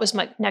I thought was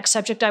my next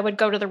subject, I would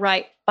go to the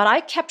right. But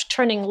I kept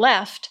turning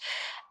left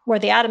where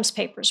the Adams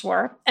papers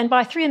were. And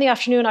by 3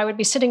 p.m, I would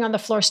be sitting on the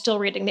floor still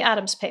reading the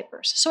Adams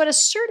papers. So at a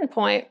certain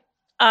point,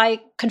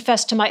 I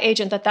confessed to my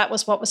agent that that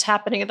was what was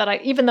happening, and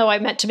that even though I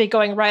meant to be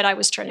going right, I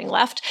was turning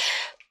left.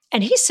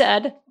 And he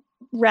said,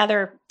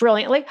 rather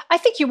brilliantly, I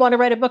think you want to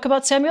write a book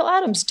about Samuel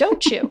Adams,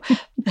 don't you?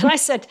 And I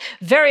said,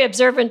 very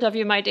observant of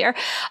you, my dear.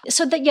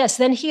 So that, yes,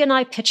 then he and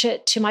I pitch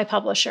it to my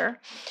publisher.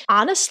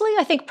 Honestly,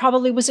 I think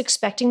probably was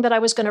expecting that I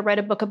was going to write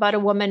a book about a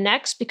woman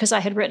next, because I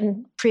had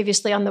written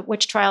previously on the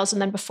witch trials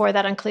and then before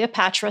that on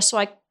Cleopatra. So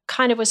I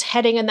kind of was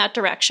heading in that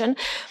direction.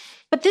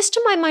 But this,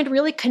 to my mind,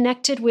 really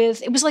connected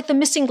with, it was like the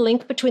missing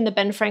link between the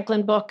Ben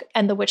Franklin book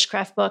and the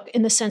witchcraft book,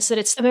 in the sense that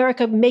it's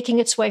America making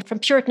its way from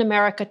Puritan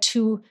America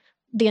to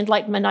the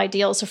Enlightenment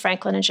ideals of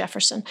Franklin and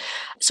Jefferson.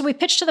 So we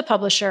pitched to the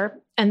publisher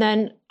and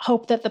then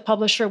hope that the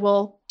publisher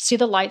will see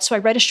the light. So I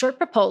read a short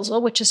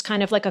proposal, which is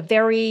kind of like a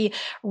very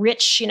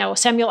rich,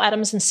 Samuel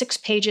Adams in 6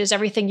 pages,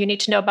 everything you need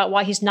to know about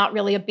why he's not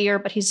really a beer,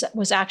 but he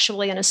was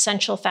actually an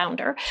essential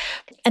founder.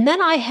 And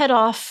then I head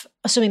off,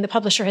 assuming the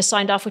publisher has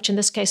signed off, which in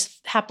this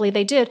case, happily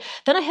they did.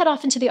 Then I head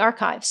off into the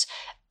archives.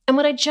 And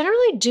what I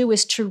generally do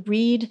is to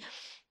read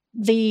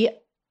the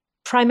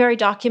primary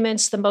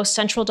documents, the most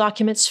central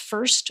documents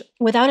first,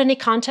 without any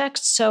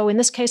context. So in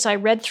this case, I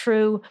read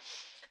through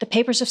the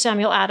papers of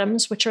Samuel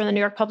Adams, which are in the New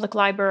York Public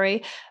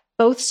Library,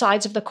 both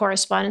sides of the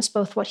correspondence,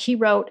 both what he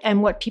wrote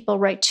and what people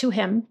write to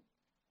him.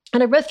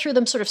 And I read through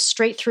them sort of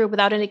straight through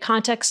without any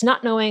context,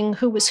 not knowing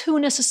who was who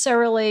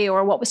necessarily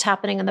or what was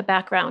happening in the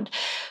background.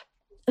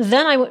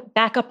 Then I went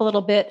back up a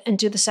little bit and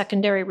do the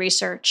secondary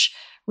research,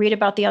 read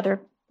about the other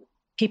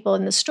people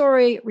in the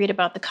story, read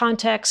about the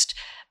context,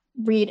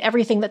 read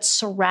everything that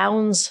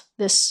surrounds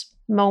this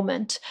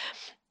moment,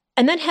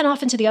 and then head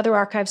off into the other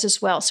archives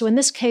as well. So in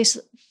this case,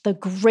 the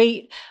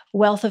great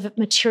wealth of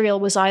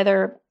material was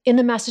either in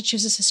the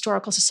Massachusetts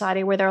Historical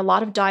Society, where there are a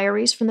lot of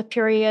diaries from the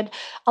period,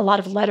 a lot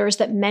of letters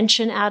that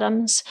mention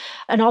Adams,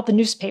 and all the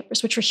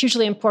newspapers, which were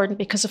hugely important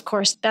because, of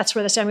course, that's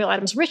where the Samuel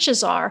Adams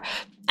riches are.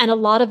 And a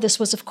lot of this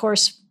was, of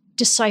course,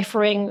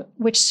 deciphering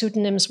which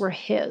pseudonyms were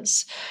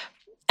his.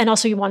 And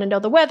also you want to know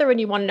the weather, and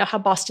you want to know how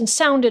Boston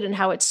sounded and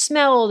how it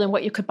smelled and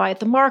what you could buy at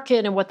the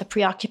market and what the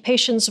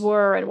preoccupations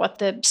were and what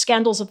the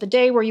scandals of the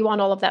day were. You want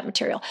all of that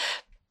material.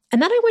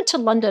 And then I went to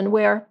London,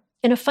 where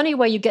in a funny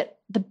way you get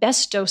the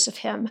best dose of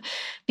him,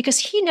 because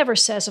he never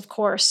says, of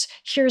course,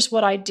 here's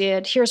what I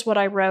did, here's what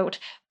I wrote,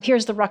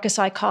 here's the ruckus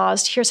I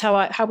caused, here's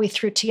how we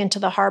threw tea into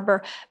the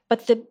harbor.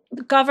 But the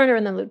governor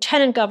and the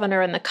lieutenant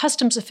governor and the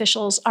customs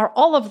officials are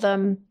all of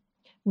them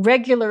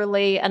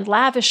regularly and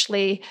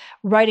lavishly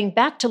writing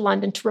back to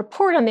London to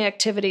report on the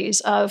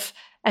activities of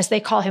as they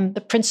call him,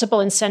 the principal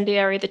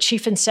incendiary, the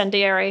chief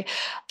incendiary,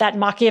 that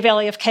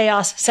Machiavelli of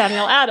chaos,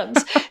 Samuel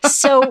Adams.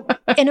 So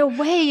in a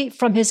way,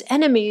 from his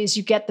enemies,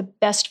 you get the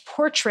best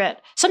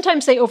portrait.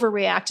 Sometimes they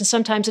overreact, and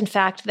sometimes, in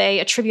fact, they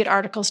attribute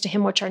articles to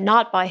him which are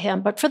not by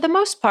him. But for the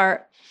most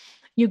part,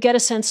 you get a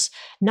sense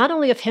not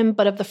only of him,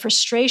 but of the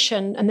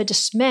frustration and the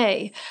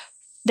dismay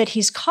that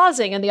he's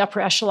causing in the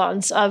upper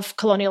echelons of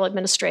colonial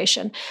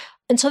administration.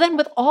 And so then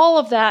with all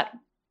of that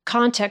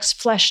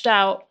context fleshed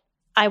out,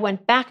 I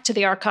went back to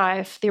the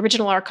archive, the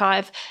original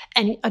archive,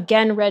 and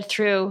again read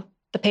through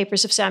the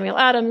papers of Samuel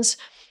Adams,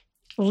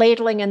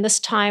 ladling in this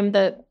time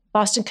the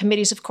Boston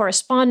Committees of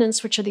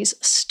Correspondence, which are these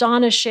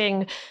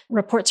astonishing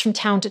reports from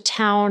town to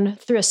town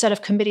through a set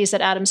of committees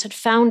that Adams had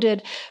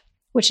founded,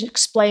 which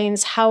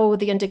explains how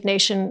the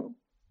indignation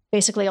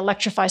basically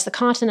electrifies the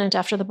continent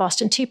after the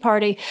Boston Tea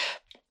Party.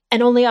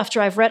 And only after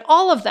I've read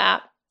all of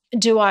that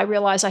do I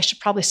realize I should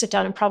probably sit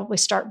down and probably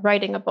start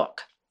writing a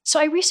book. So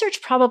I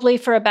researched probably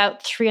for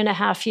about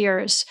 3.5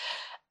 years.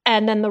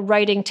 And then the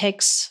writing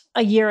takes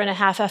a 1.5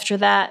 years after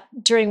that,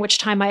 during which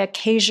time I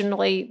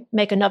occasionally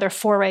make another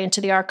foray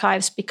into the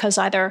archives because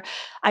either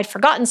I'd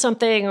forgotten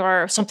something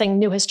or something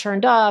new has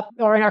turned up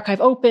or an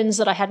archive opens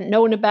that I hadn't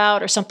known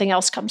about or something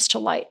else comes to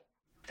light.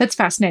 That's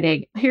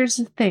fascinating. Here's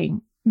the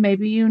thing.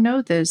 Maybe you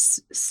know this,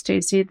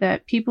 Stacey,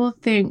 that people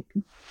think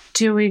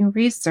doing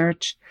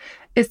research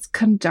is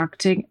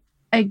conducting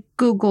a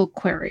Google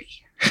query.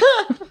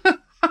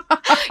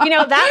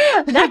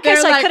 That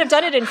case, I could have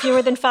done it in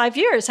fewer than 5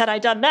 years had I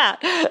done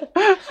that.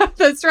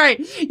 That's right.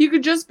 You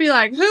could just be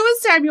like, who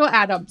is Samuel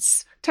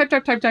Adams? Type.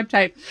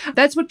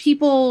 That's what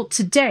people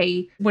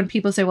today, when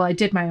people say, well, I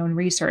did my own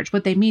research,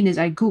 what they mean is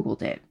I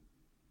Googled it.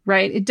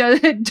 Right? It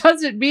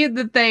doesn't mean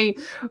that they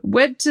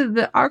went to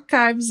the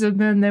archives and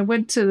then they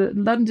went to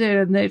London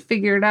and they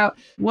figured out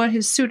what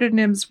his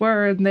pseudonyms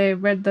were and they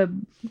read the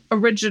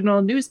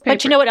original newspaper.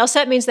 But you know what else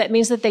that means? That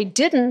means that they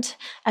didn't,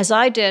 as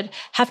I did,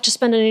 have to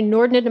spend an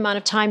inordinate amount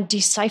of time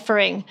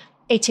deciphering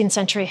 18th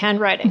century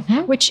handwriting,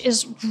 which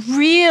is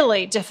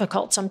really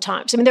difficult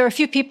sometimes. I mean, there are a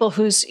few people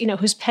whose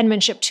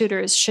penmanship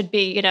tutors should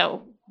be,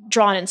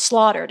 drawn and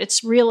slaughtered.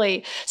 It's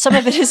really, some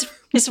of it is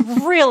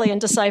really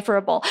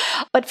indecipherable.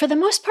 But for the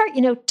most part,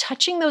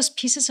 touching those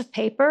pieces of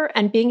paper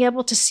and being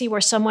able to see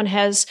where someone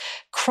has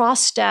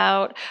crossed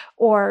out,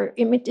 or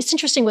it's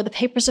interesting with the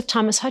papers of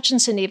Thomas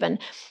Hutchinson even,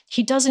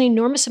 he does an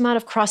enormous amount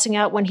of crossing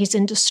out when he's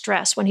in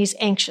distress, when he's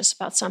anxious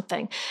about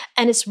something.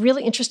 And it's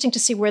really interesting to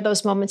see where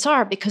those moments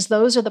are because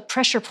those are the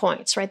pressure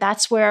points, right?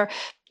 That's where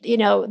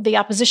the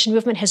opposition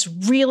movement has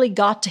really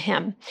got to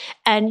him.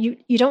 And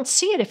you don't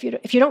see it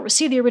if you don't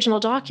see the original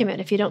document,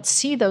 if you don't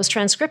see those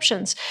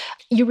transcriptions,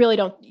 you really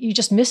don't, you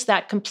just miss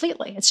that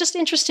completely. It's just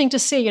interesting to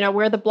see,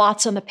 where the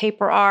blots on the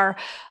paper are,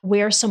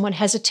 where someone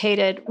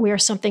hesitated, where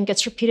something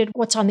gets repeated,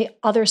 what's on the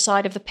other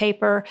side of the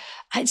paper.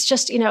 It's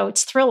just,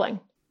 it's thrilling.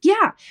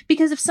 Yeah,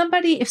 because if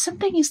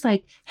something is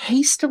like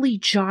hastily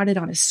jotted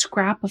on a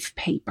scrap of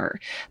paper,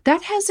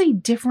 that has a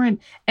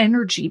different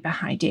energy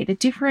behind it, a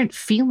different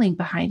feeling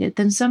behind it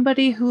than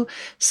somebody who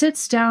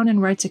sits down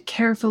and writes a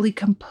carefully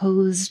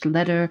composed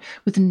letter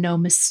with no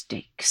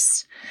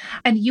mistakes.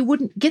 And you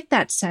wouldn't get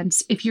that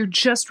sense if you're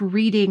just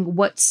reading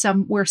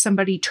where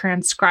somebody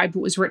transcribed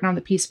what was written on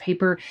the piece of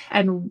paper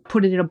and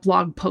put it in a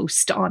blog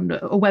post on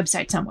a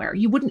website somewhere.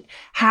 You wouldn't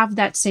have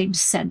that same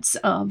sense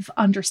of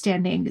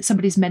understanding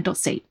somebody's mental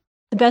state.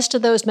 The best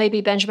of those may be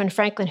Benjamin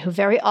Franklin, who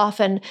very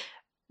often,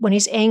 when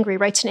he's angry,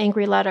 writes an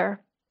angry letter.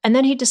 And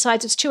then he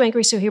decides it's too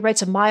angry, so he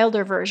writes a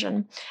milder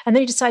version. And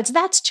then he decides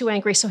that's too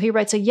angry, so he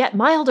writes a yet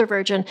milder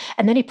version.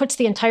 And then he puts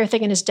the entire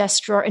thing in his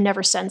desk drawer and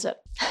never sends it.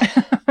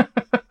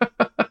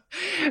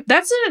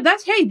 That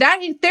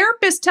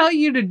therapists tell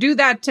you to do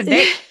that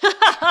today.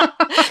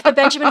 The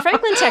Benjamin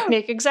Franklin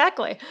technique,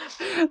 exactly.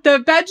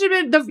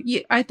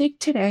 I think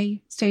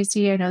today,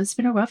 Stacey, I know it's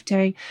been a rough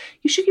day.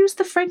 You should use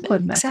the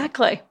Franklin method.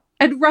 Exactly.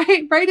 And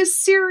write a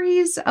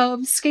series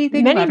of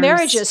scathing letters. Many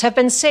marriages have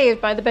been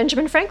saved by the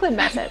Benjamin Franklin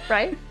method,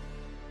 right?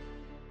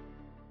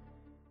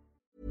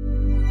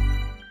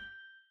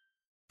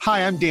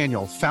 Hi, I'm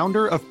Daniel,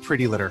 founder of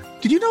Pretty Litter.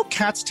 Did you know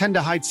cats tend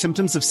to hide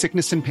symptoms of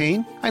sickness and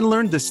pain? I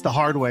learned this the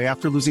hard way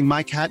after losing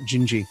my cat,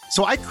 Gingy.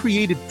 So I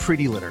created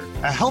Pretty Litter,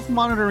 a health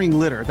monitoring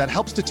litter that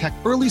helps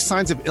detect early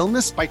signs of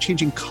illness by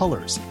changing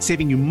colors,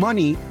 saving you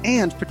money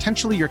and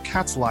potentially your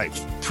cat's life.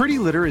 Pretty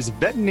Litter is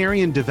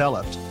veterinarian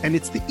developed, and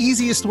it's the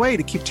easiest way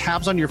to keep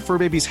tabs on your fur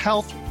baby's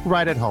health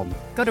right at home.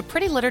 Go to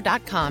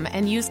prettylitter.com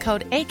and use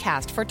code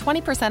ACAST for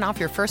 20% off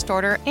your first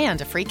order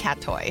and a free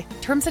cat toy.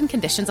 Terms and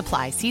conditions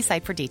apply. See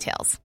site for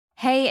details.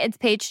 Hey, it's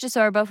Paige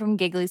DeSorbo from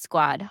Giggly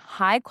Squad.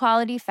 High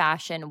quality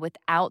fashion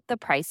without the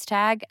price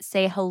tag.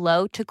 Say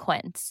hello to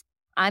Quince.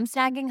 I'm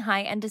snagging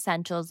high-end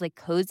essentials like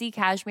cozy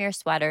cashmere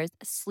sweaters,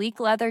 sleek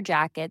leather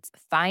jackets,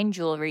 fine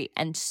jewelry,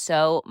 and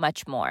so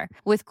much more.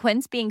 With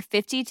Quince being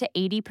 50 to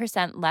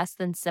 80% less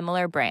than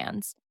similar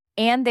brands.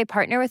 And they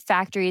partner with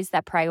factories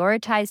that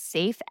prioritize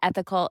safe,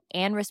 ethical,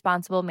 and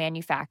responsible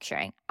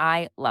manufacturing.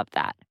 I love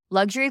that.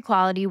 Luxury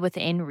quality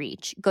within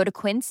reach. Go to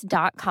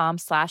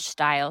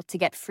quince.com/style to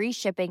get free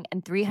shipping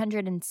and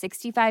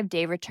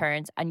 365-day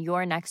returns on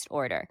your next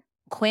order.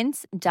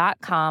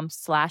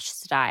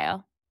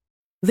 Quince.com/style.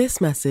 This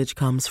message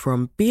comes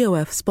from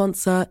BOF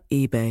sponsor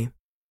eBay.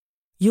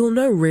 You'll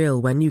know real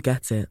when you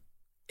get it.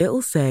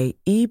 It'll say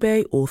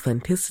eBay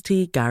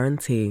Authenticity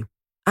Guarantee.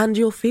 And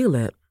you'll feel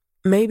it.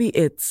 Maybe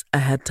it's a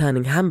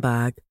head-turning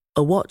handbag,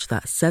 a watch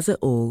that says it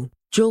all,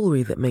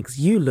 jewelry that makes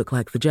you look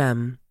like the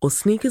gem, or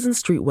sneakers and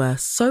streetwear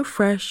so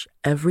fresh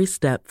every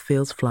step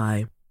feels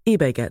fly.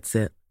 eBay gets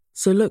it.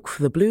 So look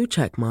for the blue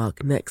check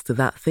mark next to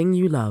that thing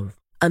you love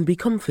and be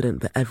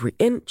confident that every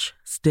inch,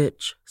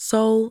 stitch,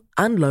 sole,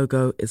 and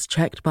logo is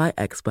checked by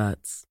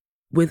experts.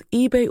 With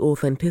eBay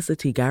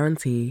Authenticity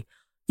Guarantee,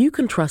 you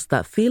can trust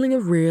that feeling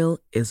of real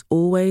is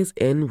always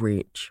in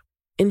reach.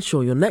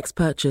 Ensure your next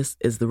purchase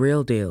is the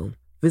real deal.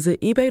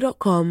 Visit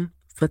ebay.com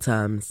for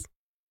terms.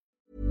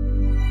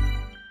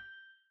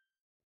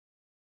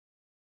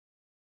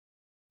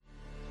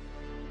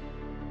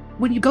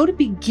 When you go to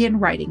begin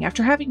writing,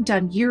 after having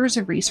done years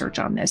of research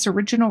on this,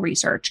 original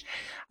research,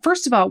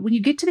 first of all, when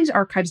you get to these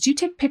archives, do you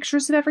take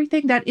pictures of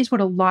everything? That is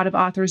what a lot of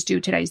authors do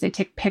today, is they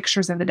take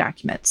pictures of the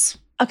documents.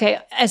 Okay,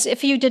 as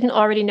if you didn't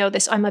already know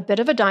this, I'm a bit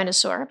of a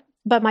dinosaur.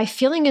 But my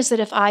feeling is that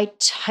if I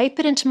type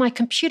it into my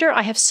computer,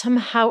 I have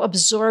somehow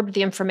absorbed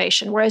the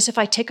information. Whereas if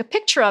I take a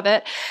picture of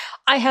it,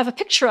 I have a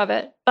picture of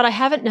it, but I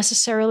haven't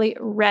necessarily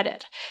read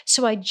it.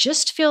 So I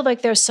just feel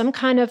like there's some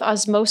kind of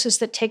osmosis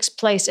that takes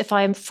place if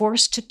I am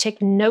forced to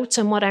take notes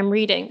on what I'm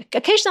reading.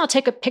 Occasionally I'll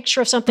take a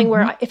picture of something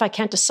where if I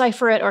can't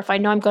decipher it or if I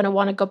know I'm going to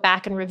want to go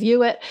back and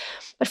review it.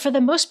 But for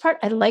the most part,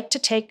 I like to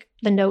take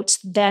the notes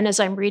then as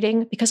I'm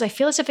reading because I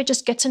feel as if it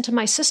just gets into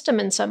my system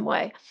in some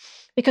way.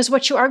 Because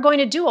what you are going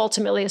to do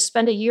ultimately is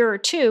spend a year or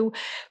two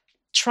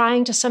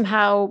trying to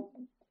somehow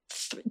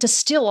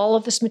distill all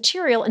of this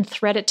material and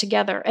thread it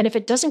together. And if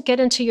it doesn't get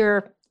into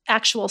your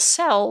actual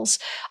cells,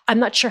 I'm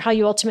not sure how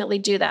you ultimately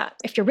do that.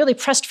 If you're really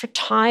pressed for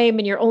time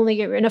and you're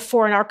in a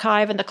foreign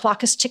archive and the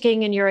clock is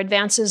ticking and your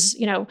advance is,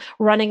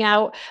 running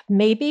out,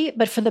 maybe.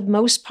 But for the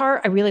most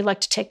part, I really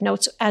like to take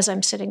notes as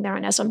I'm sitting there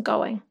and as I'm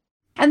going.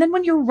 And then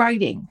when you're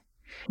writing,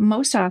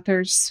 most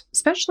authors,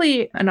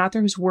 especially an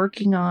author who's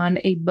working on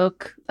a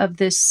book of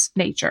this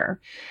nature,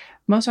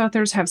 most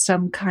authors have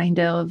some kind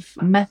of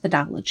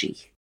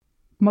methodology.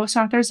 Most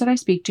authors that I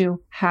speak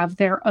to have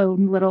their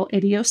own little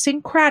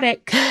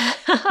idiosyncratic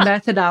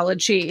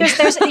methodology.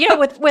 There's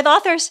with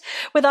authors,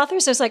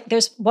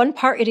 there's one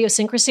part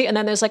idiosyncrasy and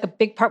then there's like a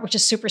big part which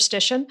is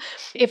superstition.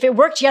 If it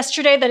worked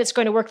yesterday, then it's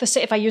going to work the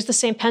same. If I use the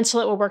same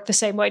pencil, it will work the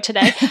same way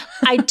today.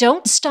 I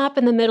don't stop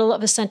in the middle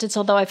of a sentence,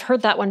 although I've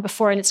heard that one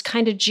before and it's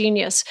kind of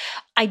genius.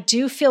 I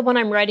do feel when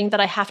I'm writing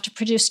that I have to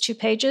produce 2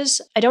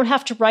 pages. I don't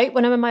have to write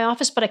when I'm in my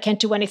office, but I can't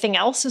do anything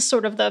else is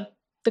sort of the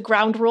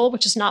ground rule,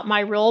 which is not my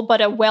rule, but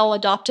a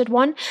well-adopted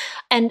one.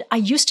 And I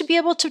used to be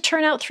able to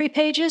turn out 3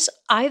 pages.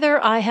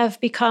 Either I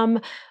have become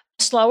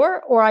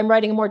slower or I'm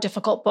writing a more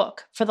difficult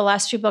book. For the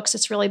last few books,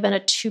 it's really been a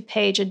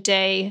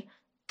 2-page-a-day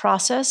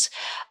process.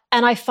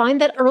 And I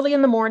find that early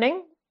in the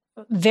morning,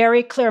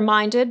 very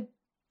clear-minded,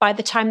 by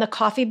the time the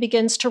coffee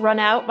begins to run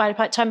out, by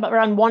the time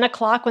around 1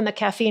 o'clock when the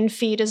caffeine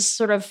feed is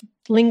sort of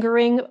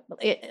lingering,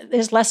 it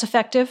is less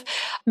effective,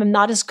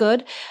 not as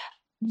good,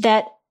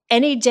 that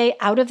any day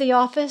out of the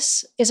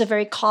office is a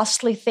very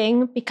costly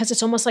thing because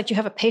it's almost like you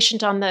have a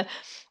patient in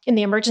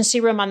the emergency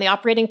room on the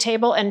operating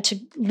table, and to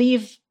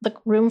leave the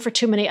room for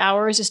too many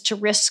hours is to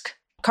risk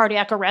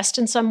cardiac arrest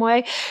in some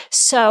way.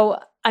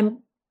 So I'm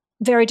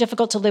very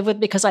difficult to live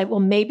with because I will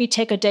maybe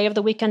take a day of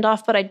the weekend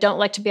off, but I don't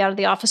like to be out of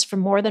the office for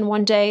more than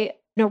 1 day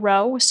in a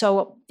row.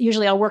 So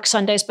usually I'll work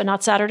Sundays, but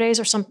not Saturdays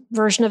or some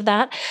version of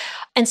that.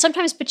 And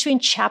sometimes between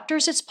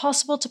chapters, it's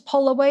possible to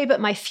pull away,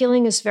 but my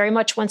feeling is very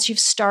much once you've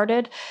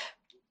started,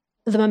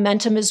 the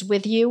momentum is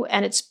with you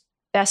and it's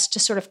best to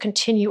sort of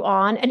continue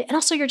on. And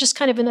also you're just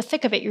kind of in the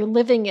thick of it. You're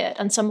living it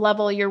on some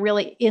level. You're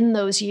really in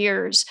those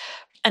years.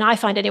 And I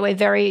find anyway,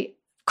 very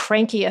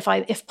cranky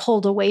if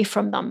pulled away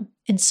from them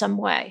in some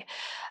way.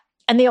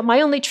 And my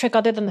only trick,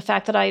 other than the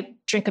fact that I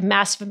drink a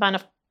massive amount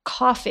of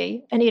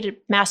coffee and eat a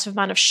massive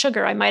amount of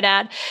sugar, I might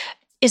add,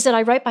 is that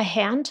I write by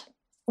hand,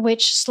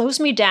 which slows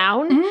me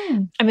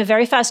down. I'm a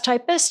very fast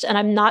typist and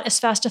I'm not as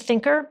fast a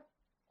thinker.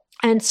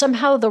 And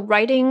somehow the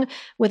writing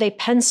with a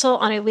pencil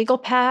on a legal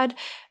pad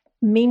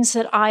means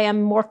that I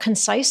am more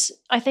concise,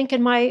 I think,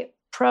 in my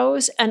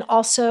prose. And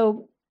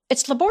also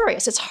it's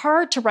laborious. It's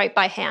hard to write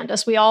by hand,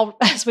 if we all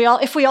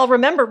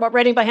remember what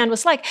writing by hand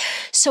was like.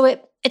 So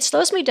it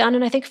slows me down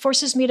and I think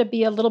forces me to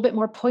be a little bit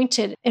more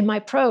pointed in my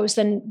prose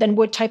than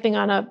would typing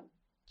on a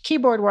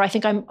keyboard, where I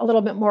think I'm a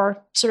little bit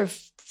more sort of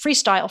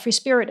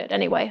free-spirited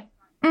anyway.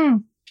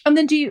 And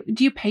then do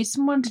you pay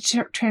someone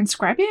to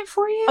transcribe it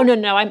for you? Oh,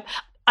 no.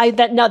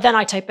 Then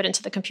I type it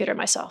into the computer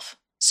myself.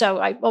 So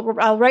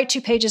I'll write 2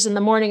 pages in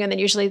the morning, and then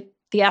usually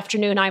the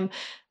afternoon I'm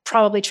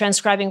probably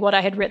transcribing what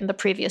I had written the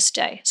previous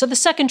day. So the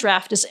second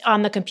draft is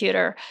on the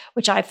computer,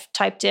 which I've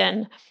typed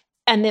in,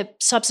 and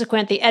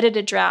the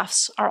edited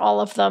drafts are all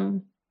of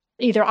them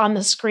either on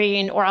the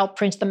screen or I'll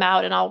print them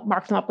out and I'll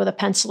mark them up with a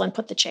pencil and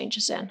put the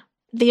changes in.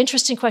 The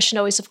interesting question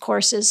always, of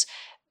course, is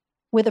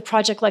with a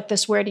project like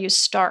this, where do you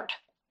start?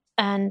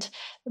 And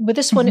with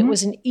this one, it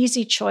was an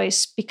easy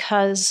choice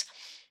because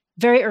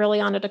very early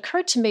on, it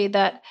occurred to me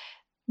that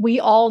we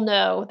all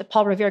know that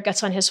Paul Revere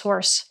gets on his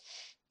horse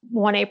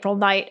one April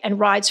night and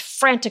rides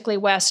frantically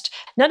west.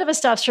 None of us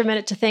stops for a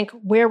minute to think,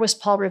 where was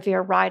Paul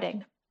Revere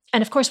riding?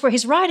 And of course, where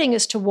he's riding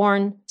is to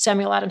warn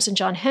Samuel Adams and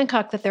John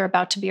Hancock that they're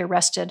about to be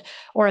arrested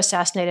or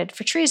assassinated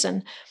for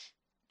treason.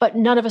 But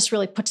none of us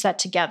really puts that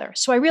together.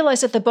 So I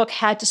realized that the book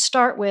had to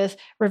start with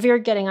Revere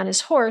getting on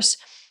his horse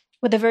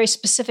with a very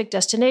specific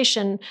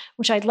destination,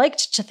 which I'd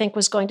liked to think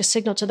was going to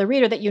signal to the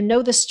reader that you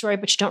know this story,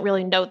 but you don't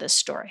really know this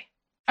story.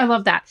 I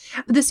love that.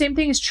 The same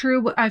thing is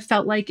true, I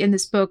felt like, in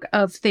this book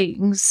of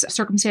things,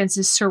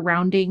 circumstances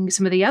surrounding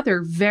some of the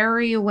other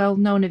very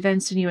well-known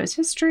events in U.S.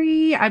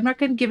 history. I'm not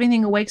going to give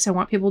anything away because I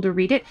want people to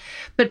read it.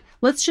 But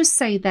let's just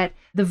say that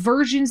the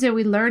versions that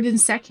we learned in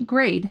second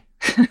grade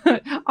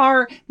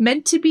are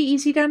meant to be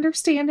easy to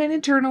understand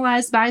and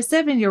internalize by a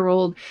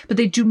 7-year-old, but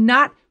they do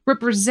not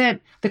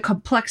represent the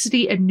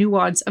complexity and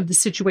nuance of the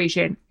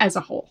situation as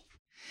a whole.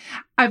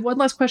 I have one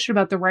last question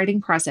about the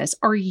writing process.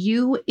 Are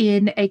you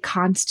in a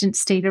constant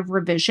state of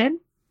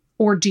revision,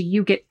 or do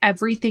you get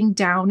everything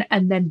down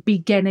and then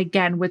begin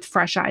again with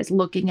fresh eyes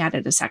looking at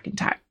it a second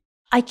time?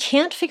 I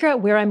can't figure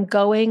out where I'm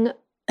going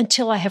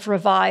until I have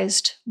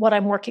revised what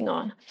I'm working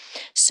on.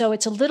 So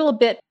it's a little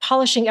bit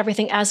polishing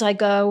everything as I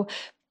go,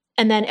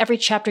 and then every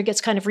chapter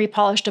gets kind of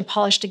repolished and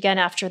polished again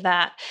after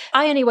that.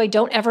 I, anyway,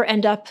 don't ever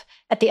end up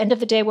at the end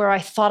of the day where I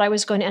thought I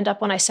was going to end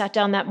up when I sat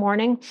down that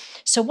morning.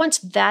 So once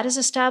that is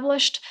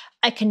established,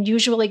 I can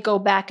usually go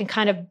back and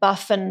kind of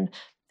buff and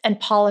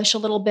polish a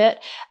little bit.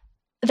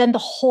 Then the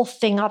whole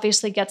thing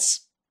obviously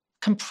gets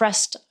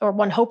compressed, or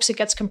one hopes it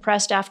gets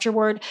compressed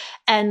afterward,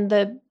 and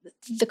the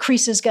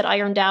creases get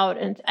ironed out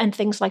and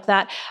things like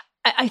that.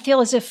 I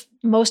feel as if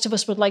most of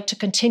us would like to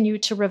continue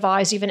to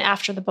revise even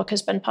after the book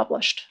has been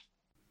published.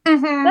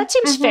 That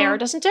seems fair,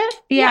 doesn't it?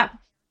 Yeah.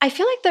 I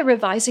feel like the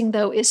revising,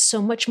 though, is so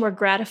much more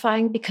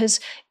gratifying because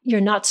you're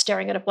not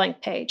staring at a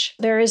blank page.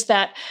 There is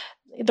the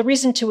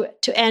reason to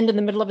end in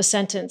the middle of a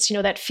sentence,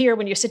 that fear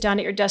when you sit down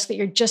at your desk that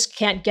you just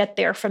can't get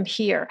there from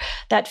here,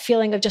 that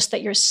feeling of just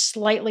that you're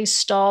slightly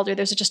stalled or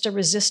there's just a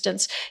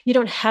resistance. You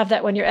don't have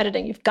that when you're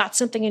editing. You've got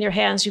something in your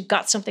hands. You've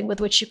got something with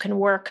which you can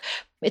work.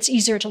 It's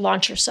easier to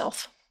launch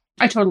yourself.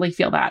 I totally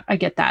feel that. I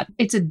get that.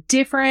 It's a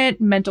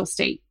different mental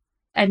state.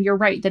 And you're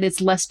right that it's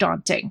less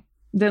daunting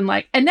than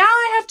and now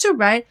I have to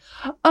write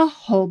a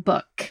whole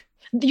book.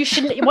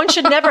 One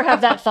should never have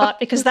that thought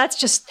because that's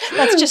just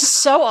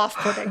so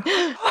off-putting.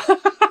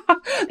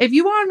 If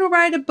you want to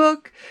write a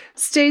book,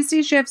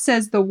 Stacy Schiff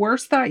says the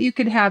worst thought you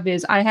could have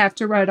is I have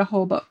to write a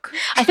whole book.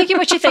 I think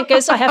what you think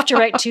is I have to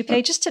write 2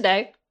 pages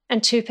today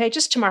and 2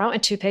 pages tomorrow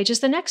and 2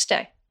 pages the next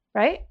day,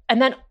 right?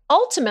 And then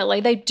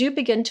ultimately they do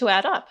begin to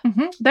add up.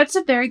 That's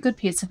a very good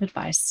piece of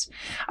advice.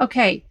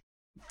 Okay.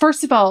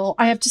 First of all,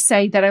 I have to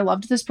say that I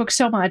loved this book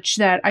so much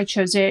that I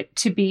chose it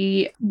to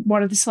be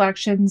one of the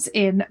selections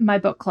in my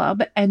book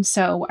club. And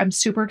so I'm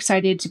super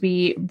excited to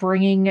be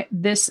bringing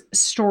this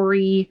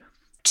story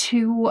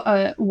to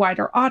a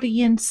wider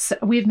audience.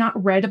 We have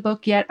not read a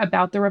book yet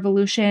about the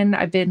Revolution.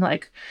 I've been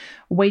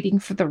waiting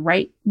for the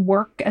right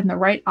work and the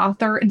right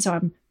author. And so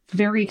I'm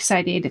very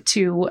excited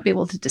to be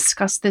able to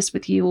discuss this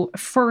with you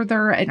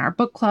further in our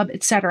book club,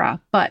 etc.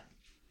 But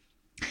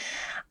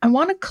I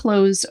want to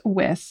close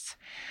with,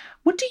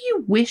 what do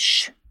you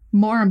wish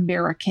more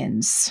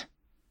Americans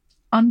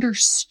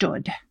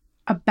understood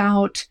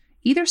about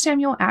either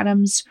Samuel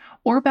Adams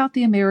or about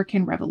the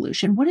American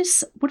Revolution? What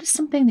is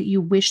something that you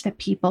wish that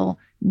people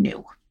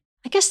knew?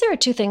 I guess there are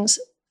 2 things,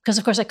 because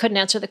of course I couldn't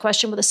answer the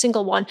question with a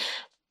single one.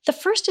 The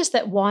first is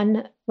that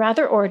one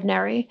rather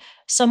ordinary,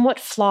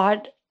 somewhat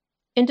flawed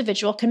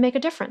individual can make a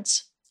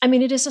difference. I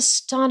mean, it is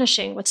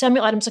astonishing what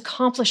Samuel Adams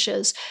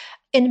accomplishes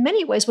in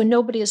many ways when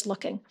nobody is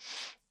looking.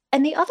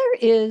 And the other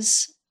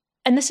is,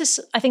 and this is,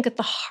 I think, at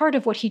the heart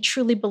of what he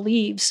truly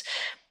believes,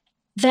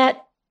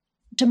 that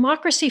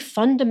democracy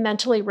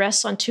fundamentally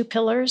rests on 2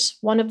 pillars.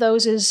 One of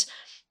those is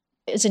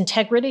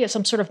integrity, as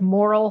some sort of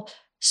moral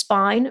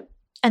spine,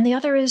 and the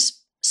other is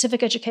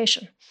civic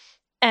education.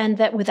 And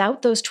that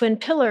without those twin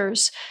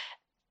pillars,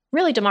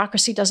 really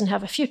democracy doesn't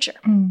have a future.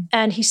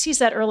 And he sees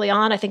that early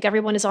on. I think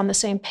everyone is on the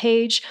same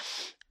page.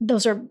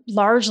 Those are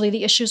largely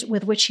the issues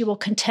with which he will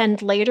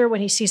contend later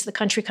when he sees the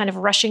country kind of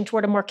rushing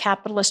toward a more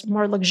capitalist,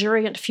 more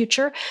luxuriant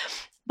future.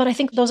 But I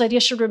think those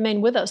ideas should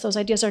remain with us. Those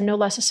ideas are no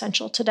less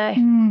essential today.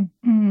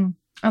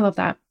 I love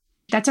that.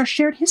 That's our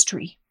shared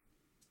history.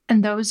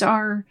 And those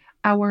are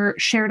our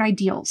shared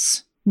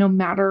ideals, no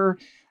matter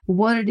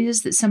what it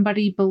is that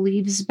somebody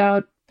believes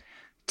about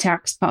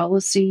tax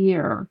policy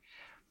or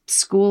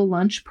school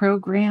lunch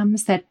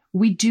programs, that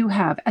we do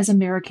have, as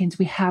Americans,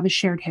 we have a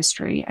shared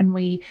history and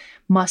we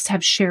must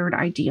have shared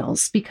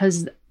ideals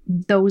because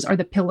those are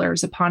the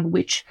pillars upon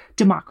which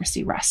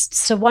democracy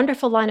rests. It's a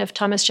wonderful line of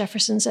Thomas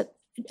Jefferson's that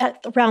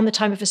around the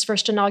time of his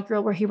first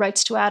inaugural, where he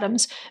writes to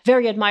Adams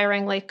very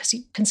admiringly, because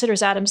he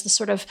considers Adams the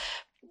sort of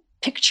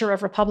picture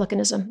of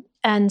republicanism,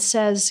 and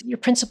says, your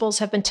principles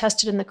have been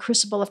tested in the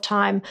crucible of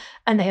time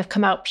and they have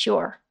come out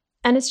pure.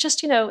 And it's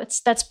just,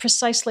 that's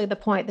precisely the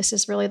point. This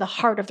is really the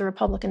heart of the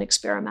Republican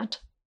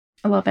experiment.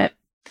 I love it.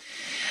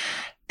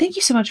 Thank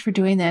you so much for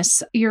doing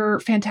this. You're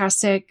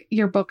fantastic.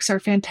 Your books are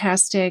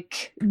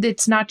fantastic.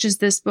 It's not just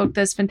this book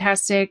that's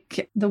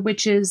fantastic. The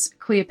Witches,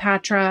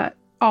 Cleopatra,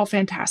 all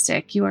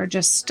fantastic. You are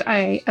just,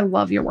 I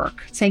love your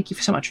work. Thank you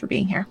so much for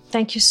being here.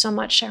 Thank you so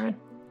much, Sharon.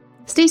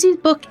 Stacey's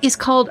book is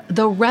called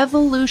The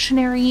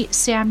Revolutionary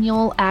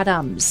Samuel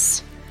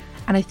Adams,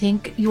 and I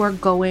think you are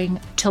going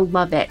to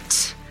love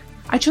it.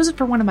 I chose it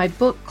for one of my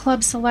book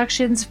club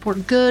selections for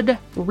good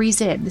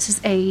reason. This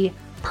is a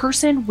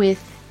person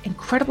with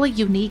incredibly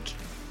unique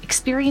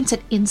experience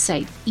and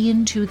insight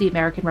into the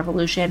American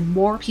Revolution.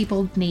 More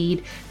people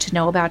need to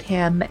know about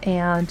him,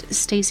 and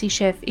Stacey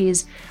Schiff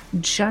is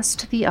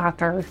just the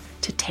author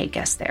to take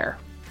us there.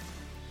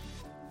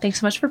 Thanks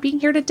so much for being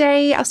here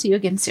today. I'll see you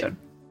again soon.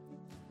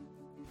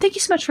 Thank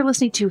you so much for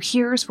listening to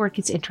Here's Where It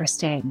Gets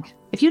Interesting.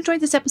 If you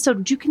enjoyed this episode,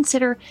 would you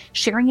consider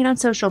sharing it on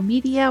social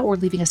media or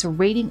leaving us a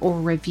rating or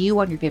a review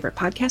on your favorite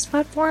podcast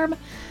platform?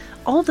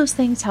 All those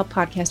things help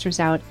podcasters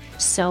out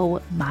so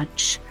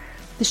much.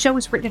 The show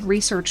is written and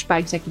researched by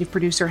executive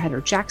producer Heather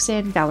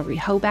Jackson, Valerie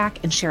Hoback,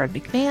 and Sharon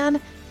McMahon.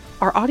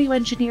 Our audio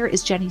engineer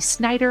is Jenny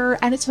Snyder,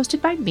 and it's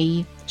hosted by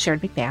me,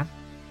 Sharon McMahon.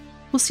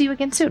 We'll see you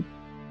again soon.